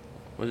pintail?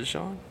 Was it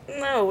Sean?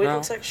 No, it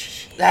looks like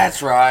shit.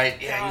 That's right.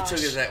 Yeah, Gosh. you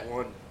took us that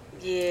one.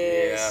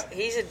 Yes, yeah.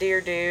 He's a deer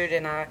dude,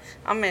 and I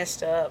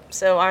messed up.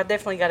 So I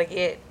definitely got to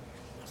get,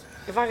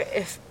 if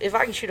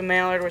I can shoot a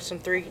mallard with some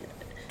three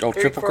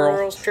triple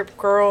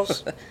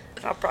curls,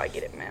 I'll probably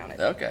get it mounted.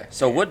 Okay,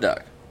 so wood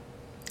duck.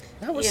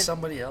 That was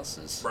somebody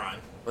else's. Brian.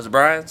 Was it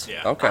Brian's?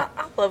 Yeah. Okay.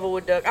 I love a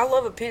wood duck. I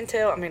love a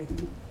pintail. I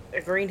mean, a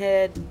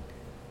greenhead.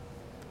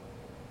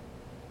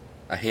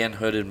 A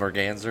hen-hooded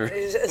merganser. A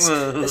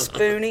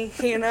spoonie,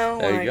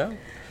 There you go.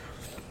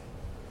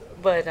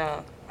 But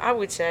I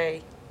would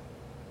say,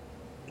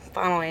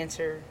 final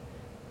answer,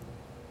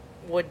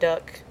 wood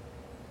duck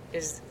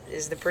is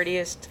the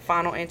prettiest.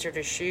 Final answer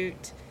to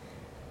shoot,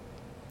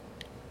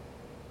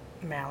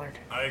 mallard.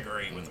 I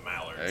agree with the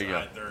mallards. There you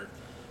go.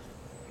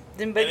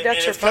 Them big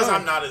ducks are fun. Because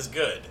I'm not as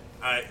good.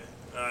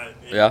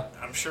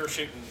 I'm sure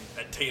shooting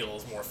at teal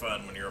is more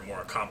fun when you're a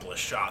more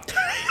accomplished shot than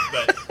me.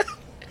 But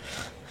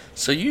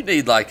so you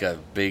need like a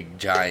big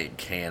giant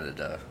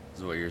Canada,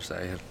 is what you're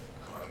saying.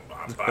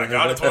 By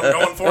God, it's what I'm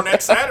going for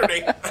next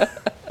Saturday.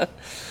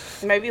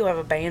 Maybe you'll have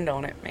a band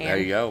on it, man. There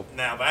you go.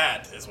 Now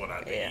that is what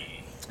I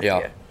need.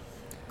 Yeah.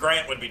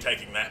 Grant would be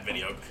taking that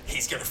video.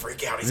 He's going to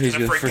freak out. He's going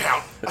to freak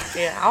out.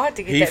 Yeah, I'll have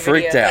to get He that video.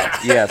 freaked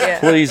out. Yes, Yeah.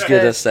 please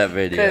get us that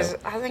video. Because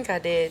I think I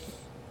did.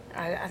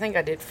 I think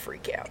I did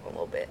freak out a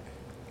little bit.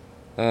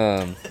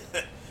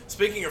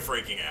 Speaking of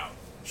freaking out,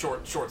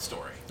 short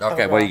story.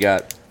 Okay, Oh, what wow. you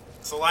got?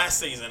 So last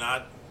season,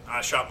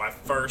 I shot my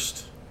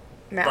first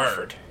Mountford.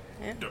 bird.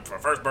 Yeah. My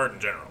first bird in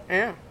general.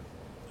 Yeah.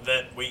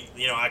 That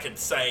I could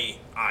say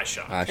I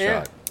shot. I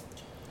Yeah. shot.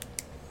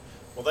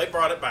 Well, they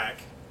brought it back,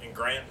 and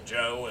Grant and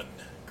Joe and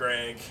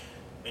Greg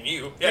and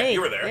you. Yeah, Me.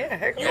 you were there. Yeah,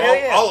 heck You hell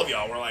yeah. all of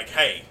y'all were like,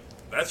 "Hey,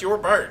 that's your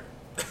bird."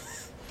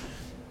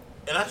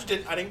 And I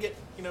didn't get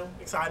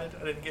excited.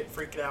 I didn't get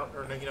freaked out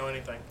or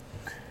anything.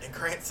 And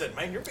Grant said,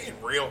 "Man, you're being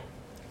real."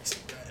 He said,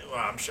 well,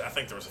 I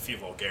think there was a few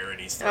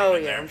vulgarities thrown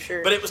in there. I'm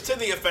sure. But it was to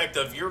the effect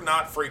of you're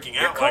not freaking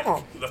out You're like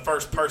calm. the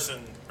first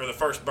person or the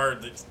first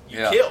bird that you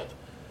Yeah. killed.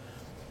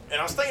 And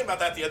I was thinking about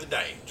that the other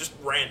day, just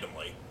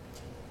randomly,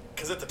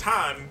 because at the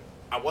time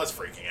I was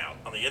freaking out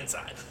on the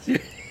inside,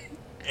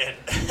 and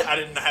I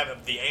didn't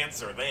have the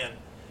answer then.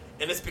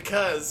 And it's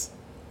because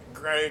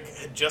Greg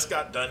had just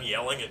got done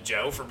yelling at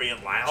Joe for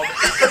being loud.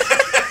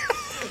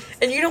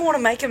 And you don't want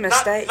to make a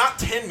mistake. Not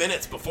 10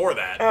 minutes before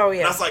that. Oh, yeah.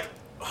 And I was like,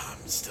 oh,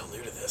 I'm still new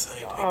to this. I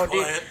need to be Oh, dude.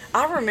 quiet.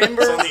 I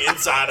remember. So on the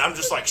inside, I'm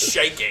just like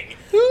shaking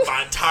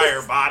my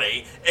entire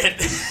body. And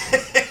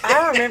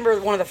I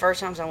remember one of the first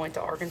times I went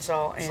to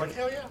Arkansas, and like,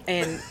 hell yeah.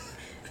 and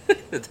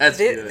That's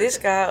good. this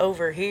guy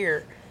over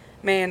here,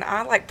 man,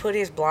 I like put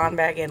his blind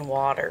bag in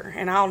water,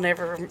 and I'll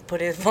never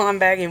put his blind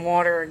bag in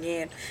water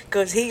again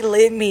because he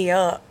lit me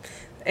up,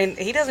 and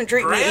he doesn't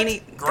treat me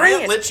any.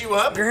 Grant lit you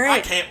up? Grant.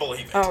 I can't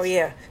believe it. Oh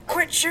yeah!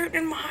 Quit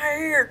shooting my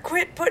hair.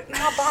 Quit putting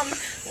my bomb.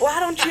 Why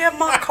don't you have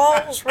my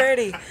calls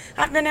ready?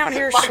 I've been out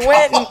here My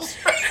sweating. calls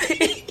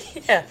ready.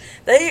 Yeah,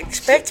 they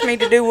expect me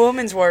to do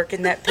woman's work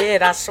in that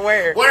pit. I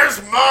swear.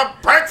 Where's my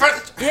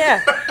breakfast?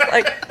 Yeah,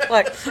 like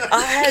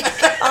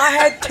I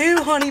had 2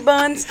 honey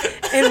buns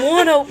and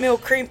 1 oatmeal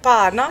cream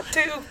pie, not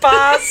 2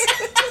 pies.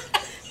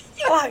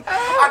 Like,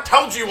 I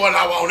told you what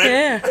I wanted.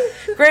 yeah.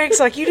 Greg's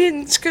like, you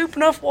didn't scoop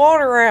enough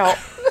water out.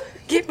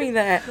 Get me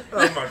that.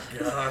 Oh my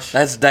gosh.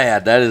 That's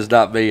Dad. That is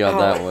not me on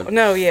that one.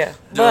 No, yeah,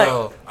 but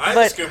No. I had to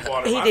but scoop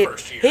water he my did.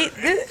 first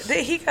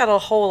year. He got a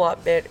whole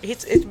lot better.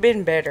 It's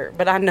been better,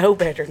 but I know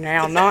better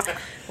now. Not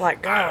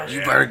like gosh. You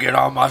better get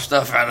all my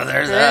stuff out of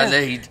there that I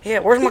need. Yeah,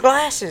 where's my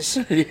glasses?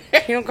 You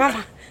know, come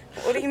on.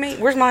 What do you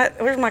mean? Where's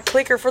my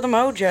clicker for the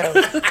mojo?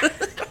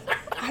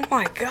 Oh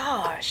my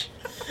gosh,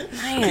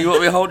 man. You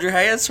want me to hold your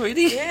hand,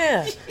 sweetie?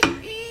 Yeah.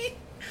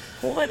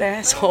 What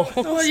asshole?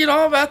 Well,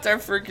 I'm out there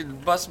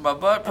freaking busting my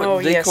butt, putting Oh,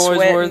 yeah, decoys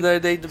where sweating.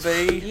 they need to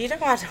be. You know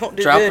I don't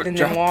do good in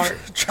them water.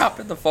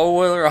 Dropping the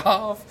 4-wheeler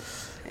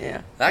off.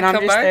 Yeah. I And I'm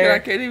come just back there.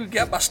 and I can't even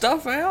get my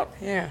stuff out.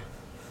 Yeah.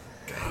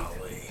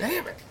 Golly.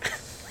 Damn it.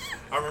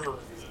 I remember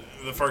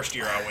the first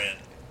year I went,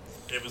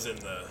 it was in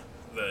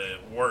the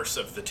worst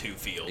of the 2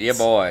 fields. Yeah,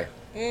 boy.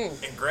 And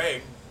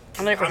Greg.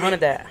 I never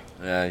hunted that.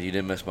 Yeah, you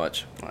didn't miss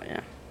much. Oh,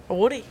 yeah.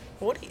 Woody.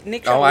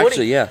 Nick Oh, Woody.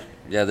 actually, yeah.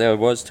 Yeah, there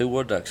was 2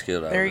 wood ducks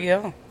killed out There of it. you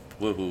go.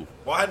 Woohoo.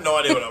 Well, I had no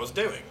idea what I was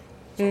doing.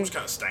 So I'm just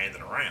kind of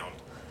standing around.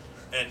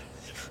 And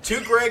to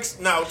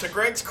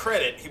Greg's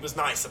credit, he was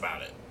nice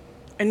about it.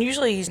 And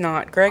usually he's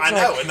not. Greg's I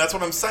know, like, and that's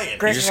what I'm saying.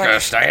 Greg's You just like- gonna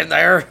stand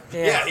there?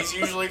 Yeah, he's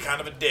usually kind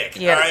of a dick.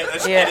 Yeah, All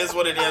right, yeah. It is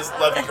what it is.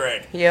 Love you,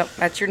 Greg. Yep,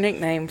 that's your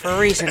nickname for a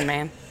reason,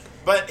 man.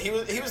 But he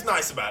was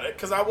nice about it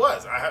because I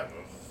had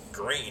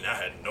green. I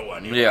had no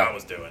idea Yeah. what I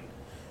was doing.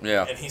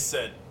 Yeah. And he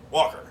said,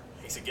 Walker.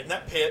 He said, get in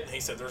that pit. He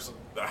said, there's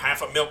a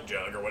half a milk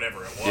jug or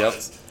whatever it Yep,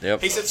 was.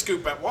 yep. He said,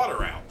 scoop that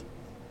water out.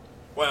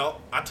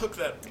 Well, I took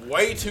that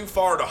way too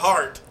far to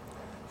heart.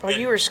 Well,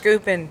 you were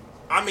scooping.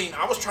 I mean,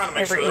 I was trying to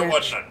make Every sure there inch.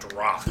 wasn't a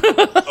drop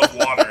of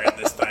water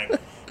in this thing.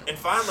 And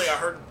finally, I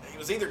heard it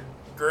was either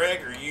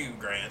Greg or you,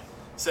 Grant,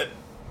 said,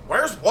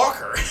 "Where's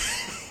Walker?"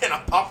 And I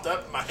popped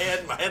up my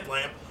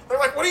headlamp. They're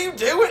like, "What are you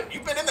doing?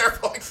 You've been in there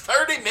for like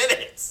 30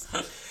 minutes."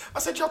 I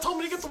said, "Y'all told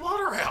me to get the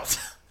water out."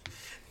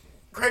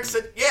 Greg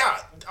said, "Yeah,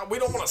 we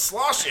don't want to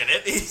slosh in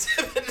it." He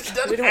said, "It We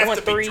doesn't don't have want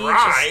to be 3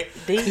 dry."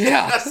 inches deep.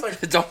 Yeah. That's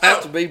like, It don't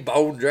have to be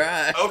bone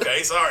dry.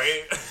 Okay,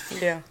 sorry.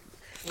 Yeah.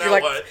 Now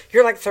what?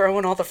 You're like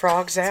throwing all the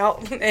frogs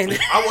out, and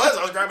I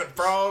was grabbing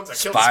frogs. I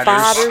killed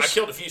Spiders. I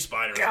killed a few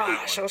spiders. on that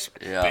gosh, one. those,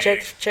 Yeah.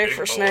 check Big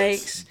for boys.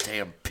 snakes.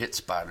 Damn pit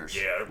spiders.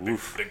 Yeah, they're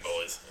big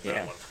boys. That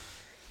Yeah. one.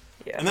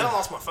 Yeah. And then I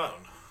lost my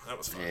phone. That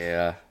was fun.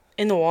 Yeah.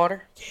 In the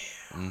water. Yeah.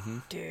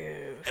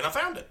 Dude, And I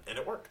found it, and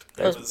it worked. It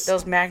those was,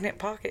 those magnet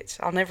pockets.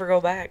 I'll never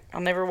go back. I'll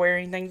never wear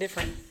anything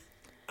different.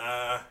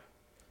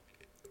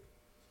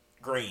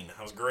 green.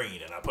 I was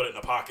green, and I put it in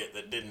a pocket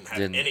that didn't have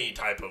Didn't. any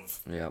type of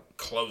Yep.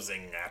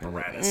 closing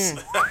apparatus.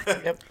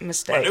 Yep, My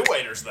mistake. new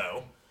waders,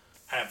 though,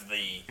 have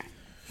the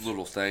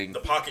Little thing.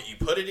 pocket you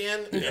put it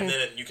in, and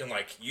then you can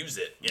like use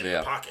it in Yeah.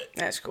 the pocket.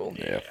 That's cool.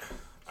 Yeah.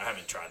 I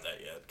haven't tried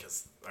that yet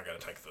because I got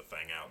to take the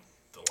thing out,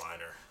 the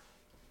liner,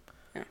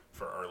 Yeah.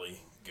 for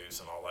early goose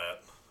and all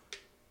that.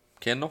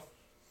 Kendall?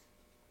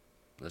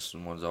 This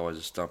one's always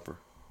a stumper.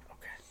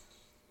 Okay.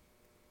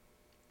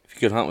 If you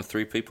could hunt with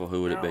 3 people,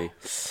 who would it be?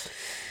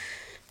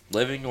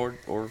 living or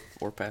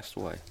passed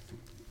away?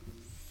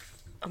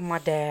 My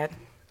dad.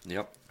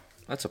 Yep,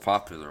 that's a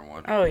popular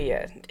one. Oh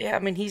yeah, yeah. I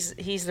mean, he's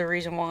the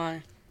reason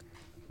why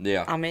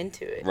Yeah, I'm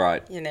into it.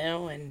 right. You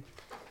know, and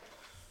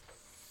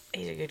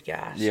he's a good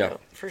guy. Yeah. So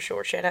for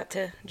sure. Shout out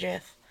to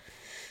Jeff.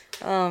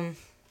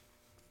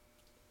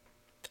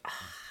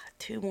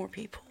 Two more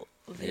people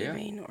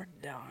living or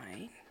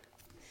dying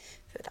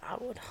that I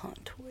would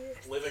hunt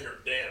with. Living or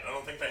dead. I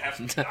don't think they have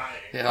to be dying.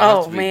 Yeah, I'll have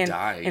Oh to be man,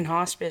 dying. in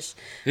hospice.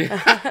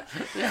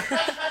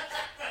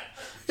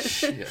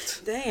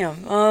 Shit.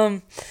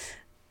 Damn.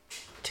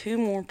 Two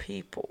more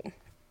people.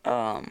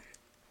 I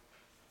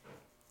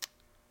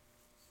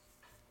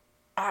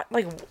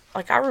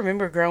I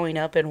remember growing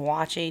up and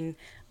watching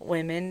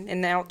women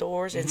in the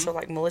outdoors, and so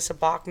like Melissa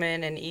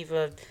Bachman and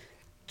Eva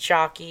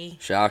Shockey.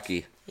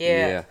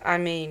 Yeah, I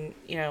mean,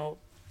 you know,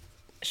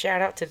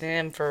 shout out to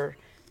them for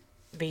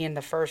being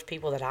the first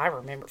people that I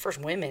remember, first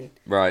women,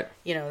 Right.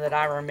 you know, that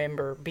I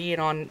remember being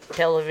on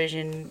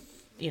television,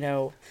 you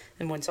know,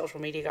 and when social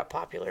media got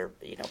popular,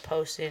 you know,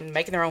 posting,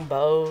 making their own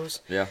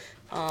bows. Yeah.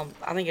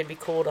 I think it'd be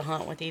cool to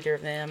hunt with either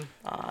of them,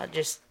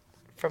 just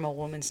from a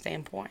woman's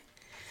standpoint.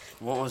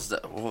 What was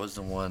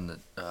the one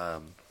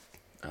that?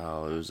 It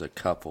was a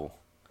couple.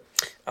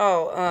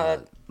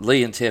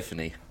 Lee and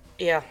Tiffany.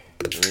 Yeah.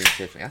 Lee and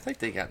Tiffany. I think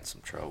they got in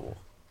some trouble.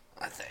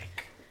 I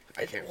think.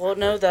 I can't Well,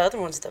 remember. no, the other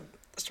one's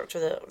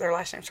their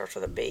last name starts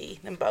with a B.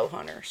 Them bow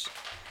hunters.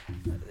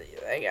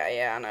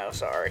 I know.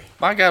 Sorry.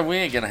 My God, we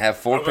ain't gonna have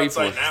four I was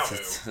people. about to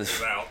say now who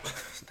is out.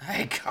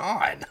 Hey,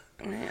 God.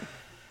 Man.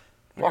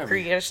 Walker,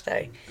 you gotta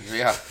stay.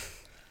 Yeah.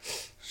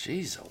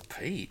 Jeez, oh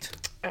Pete.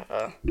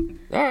 All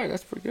right,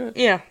 that's pretty good.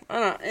 Yeah,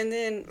 and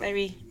then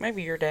maybe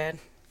your dad.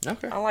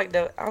 Okay.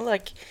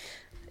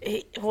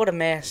 What a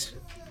mess.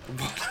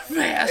 What a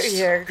mess.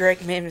 Yeah,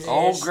 Greg Mims is.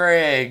 Oh,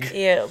 Greg.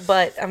 Yeah,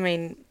 but I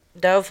mean,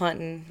 dove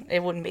hunting,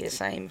 it wouldn't be the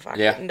same if I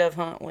couldn't dove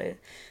hunt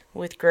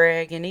with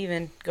Greg, and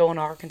even going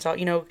to Arkansas.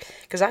 You know,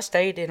 because I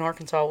stayed in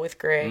Arkansas with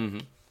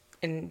Greg,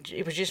 and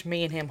it was just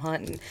me and him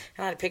hunting. And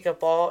I had to pick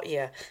up all.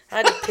 Yeah, I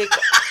had to pick.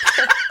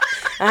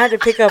 I had to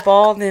pick up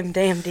all them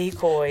damn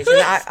decoys,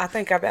 and I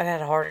think I about had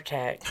a heart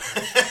attack,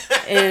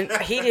 and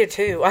he did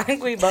too. I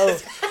think we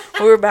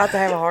were about to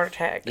have a heart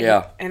attack.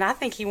 Yeah. And I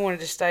think he wanted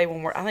to stay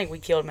I think we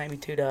killed maybe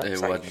 2 ducks.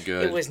 It wasn't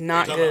good. It was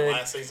not You talking about good.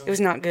 last season? It was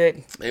not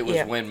good. It was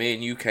when me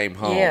and you came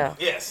home. Yeah.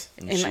 Yes.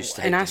 And she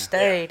stayed And I there.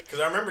 stayed.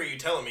 Because I remember you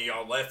telling me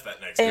y'all left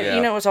that next And day. Yeah.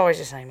 you know, it's always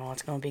the same. Oh,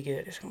 it's going to be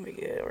good. It's going to be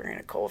good. We're going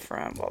to cold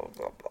front, blah, blah,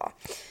 blah, blah.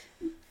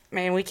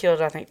 Man, we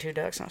killed, I think, 2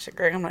 ducks. And I said,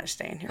 Greg, I'm not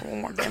staying here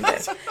one more damn day.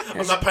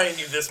 I'm not paying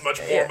you this much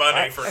more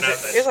money for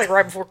nothing. It was like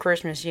right before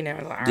Christmas, you know.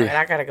 Like, all right,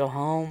 Yeah. I got to go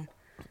home.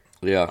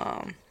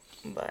 Yeah.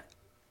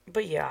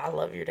 But yeah, I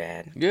love your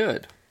dad.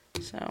 Good.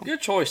 So,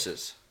 Good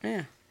choices.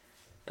 yeah.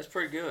 That's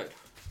pretty good.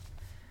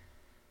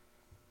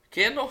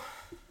 Kendall,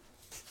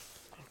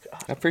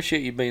 God. I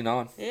appreciate you being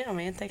on. Yeah,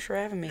 man. Thanks for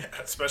having me.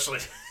 Especially.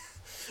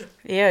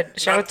 Yeah,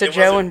 shout out to it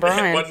Joe wasn't- and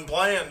Brian. It wasn't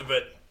planned,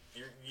 but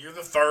you're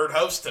the third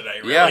host today,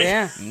 really.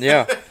 Yeah.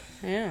 Yeah.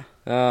 Yeah.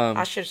 Yeah.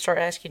 I should start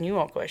asking you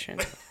all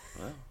questions.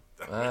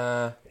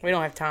 Uh, We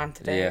don't have time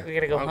today. yeah. We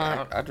got to go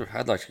hunt.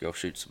 I'd like to go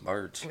shoot some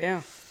birds.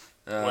 Yeah.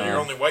 Well, you're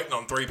only waiting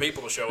on 3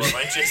 people to show up,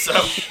 ain't you? So,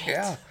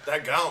 Yeah.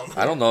 that gone.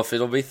 I don't know if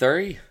it'll be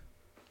 3.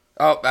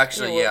 Oh,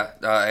 actually, Yeah,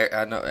 yeah.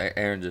 I know.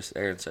 Aaron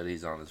said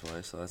he's on his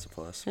way, so that's a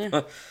plus.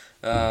 Yeah.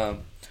 Yeah,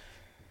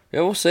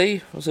 we'll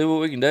see. We'll see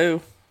what we can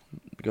do.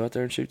 Go out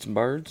there and shoot some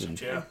birds and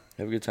Yeah.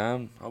 have a good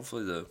time.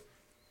 Hopefully the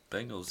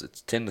Bengals.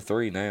 It's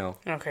 10-3 now.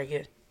 Okay,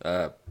 good.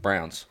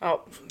 Browns.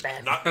 Oh,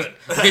 bad. Not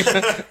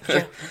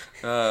good.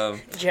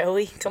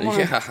 Joey, come on.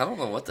 Yeah, I don't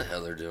know what the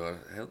hell they're doing.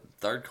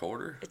 Third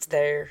quarter. It's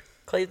there.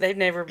 They've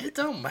never. It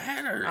don't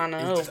matter. I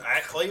know.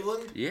 At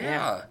Cleveland?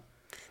 Yeah.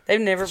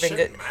 They've never been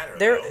good. Shouldn't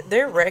matter,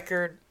 Their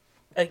record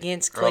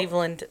against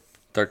Cleveland.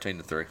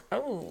 13-3.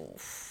 Oh,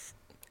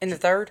 in the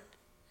third.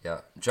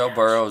 Yeah. Joe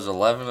Burrow is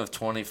 11 of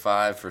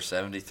 25 for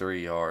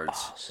 73 yards.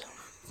 Awesome.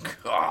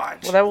 God.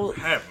 Well,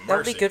 Have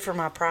that'll be mercy. good for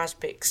my prize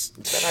picks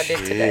that I did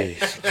today.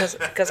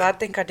 Because I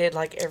think I did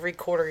like every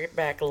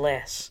quarterback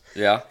less.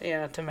 Yeah.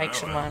 Yeah, to make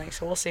some money.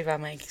 So we'll see if I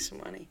make some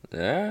money.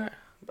 Yeah.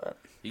 But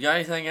You got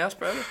anything else,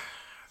 brother?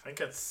 I think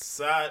it's.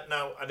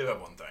 No, I do have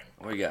one thing.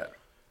 What you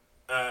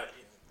got?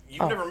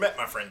 You've never met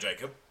my friend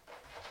Jacob,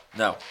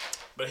 No.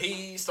 but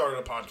he started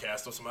a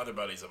podcast with some other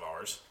buddies of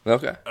ours,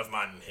 Okay. of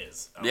mine and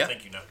his. I don't Yeah.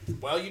 think you know.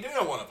 Well, you do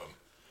know one of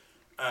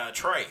them.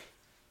 Trey.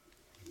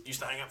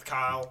 Used to hang out with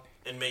Kyle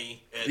and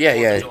me at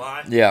 4th of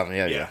July.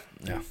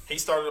 Yeah. He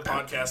started a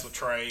podcast with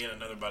Trey and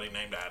another buddy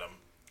named Adam.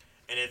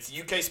 And it's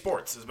UK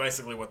sports is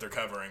basically what they're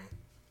covering.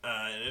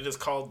 And it is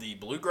called the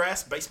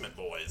Bluegrass Basement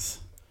Boys.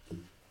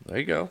 There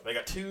you go. They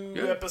got 2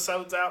 Good.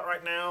 episodes out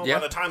right now. Yeah.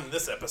 By the time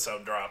this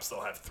episode drops,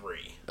 they'll have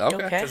 3. Okay.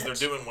 Okay. Because they're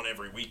doing one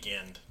every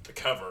weekend to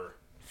cover.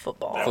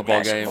 football. Football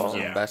basketball. games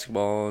and Yeah.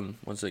 basketball and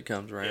once it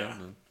comes around.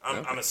 Yeah.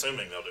 And, I'm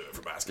assuming they'll do it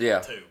for basketball Yeah.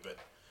 too. But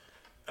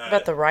What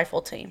about the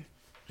rifle team?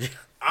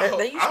 I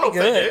They used to be hope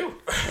good. they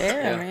do.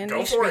 Yeah, man. They Go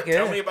used to for be it. good.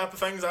 Tell me about the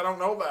things I don't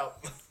know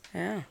about.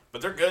 Yeah.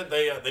 But they're good.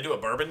 They do a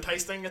bourbon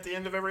tasting at the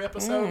end of every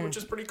episode, which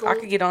is pretty cool. I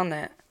could get on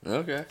that.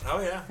 Okay.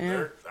 Oh yeah.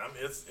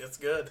 It's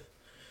good.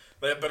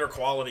 They have better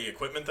quality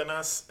equipment than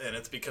us, and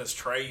it's because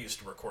Trey used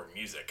to record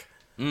music,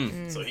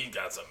 so he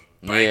got some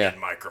banging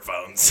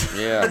microphones.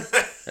 Yeah.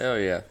 Hell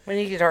yeah. We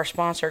need to get our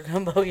sponsor,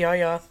 Gumbo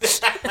Yaya.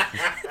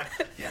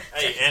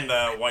 Hey,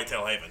 and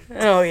Whitetail Haven.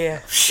 Oh, yeah.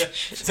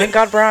 Thank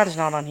God Brian's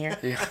not on here.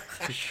 Yeah.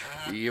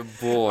 Your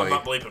boy. I'm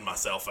not bleeping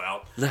myself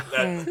out.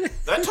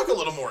 That took a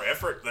little more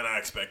effort than I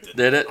expected.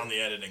 Did it? On the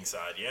editing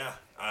side, yeah.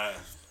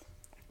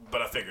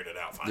 But I figured it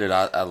out fine. Dude,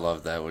 I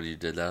love that when you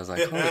did that. I was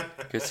like, oh,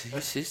 because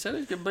he said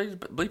he could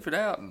bleep it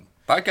out. And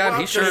by God,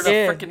 he sure enough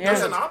freaking yeah. does.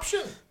 There's an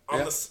option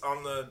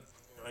on the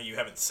you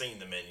haven't seen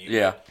the menu.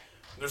 Yeah.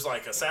 There's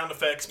like a sound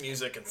effects,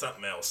 music, and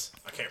something else.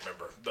 I can't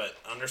remember. But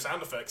under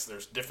sound effects,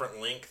 there's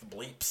different length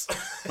bleeps.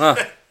 Huh.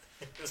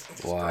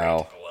 It's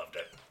Wow. great. I loved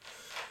it.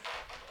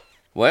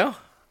 Well,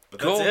 But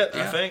cool. that's it,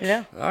 Yeah. I think.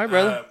 Yeah. All right,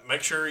 brother.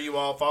 Make sure you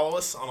all follow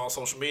us on all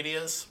social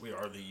medias. We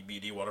are the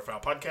BD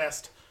Waterfowl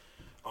Podcast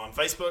on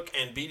Facebook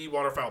and BD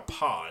Waterfowl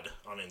Pod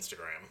on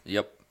Instagram.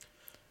 Yep.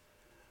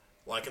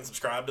 Like and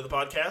subscribe to the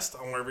podcast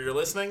on wherever you're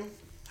listening.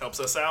 Helps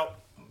us out.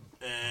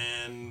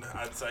 And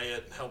I'd say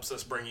it helps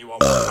us bring you all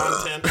more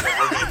content, but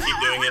we're going to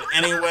keep doing it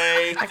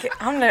anyway.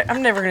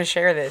 I'm never going to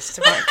share this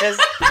because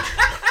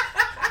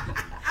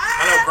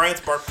I know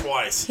Grant's barked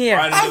twice. Yeah.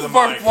 Right into the I've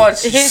barked mic.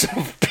 once.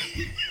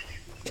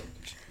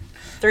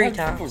 3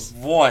 times.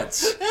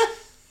 Once.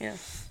 Yeah.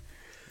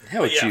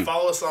 Hell But with yeah, you.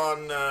 follow us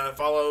on,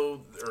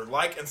 follow or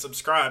like and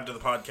subscribe to the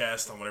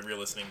podcast on whatever you're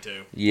listening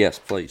to. Yes,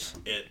 please.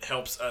 It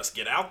helps us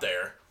get out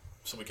there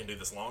so we can do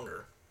this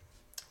longer.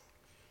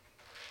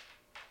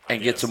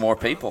 And get some more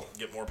people.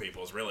 Get more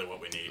people is really what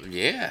we need.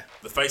 Yeah.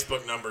 The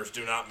Facebook numbers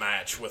do not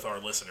match with our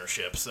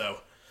listenership, so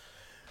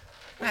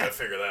we're going to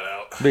figure that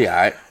out. Be all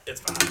right.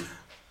 It's fine.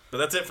 But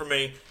that's it for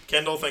me.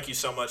 Kendall, thank you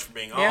so much for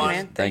being Yeah, on.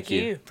 man. Thank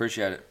you. you.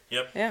 Appreciate it.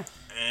 Yep. Yeah.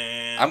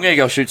 And I'm going to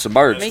go shoot some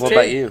birds. Me What too.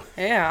 about you?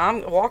 Yeah,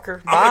 I'm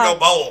Walker. I'm going to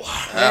Bye. go bowl.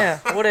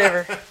 Yeah,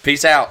 whatever.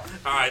 Peace out.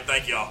 All right,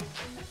 thank y'all.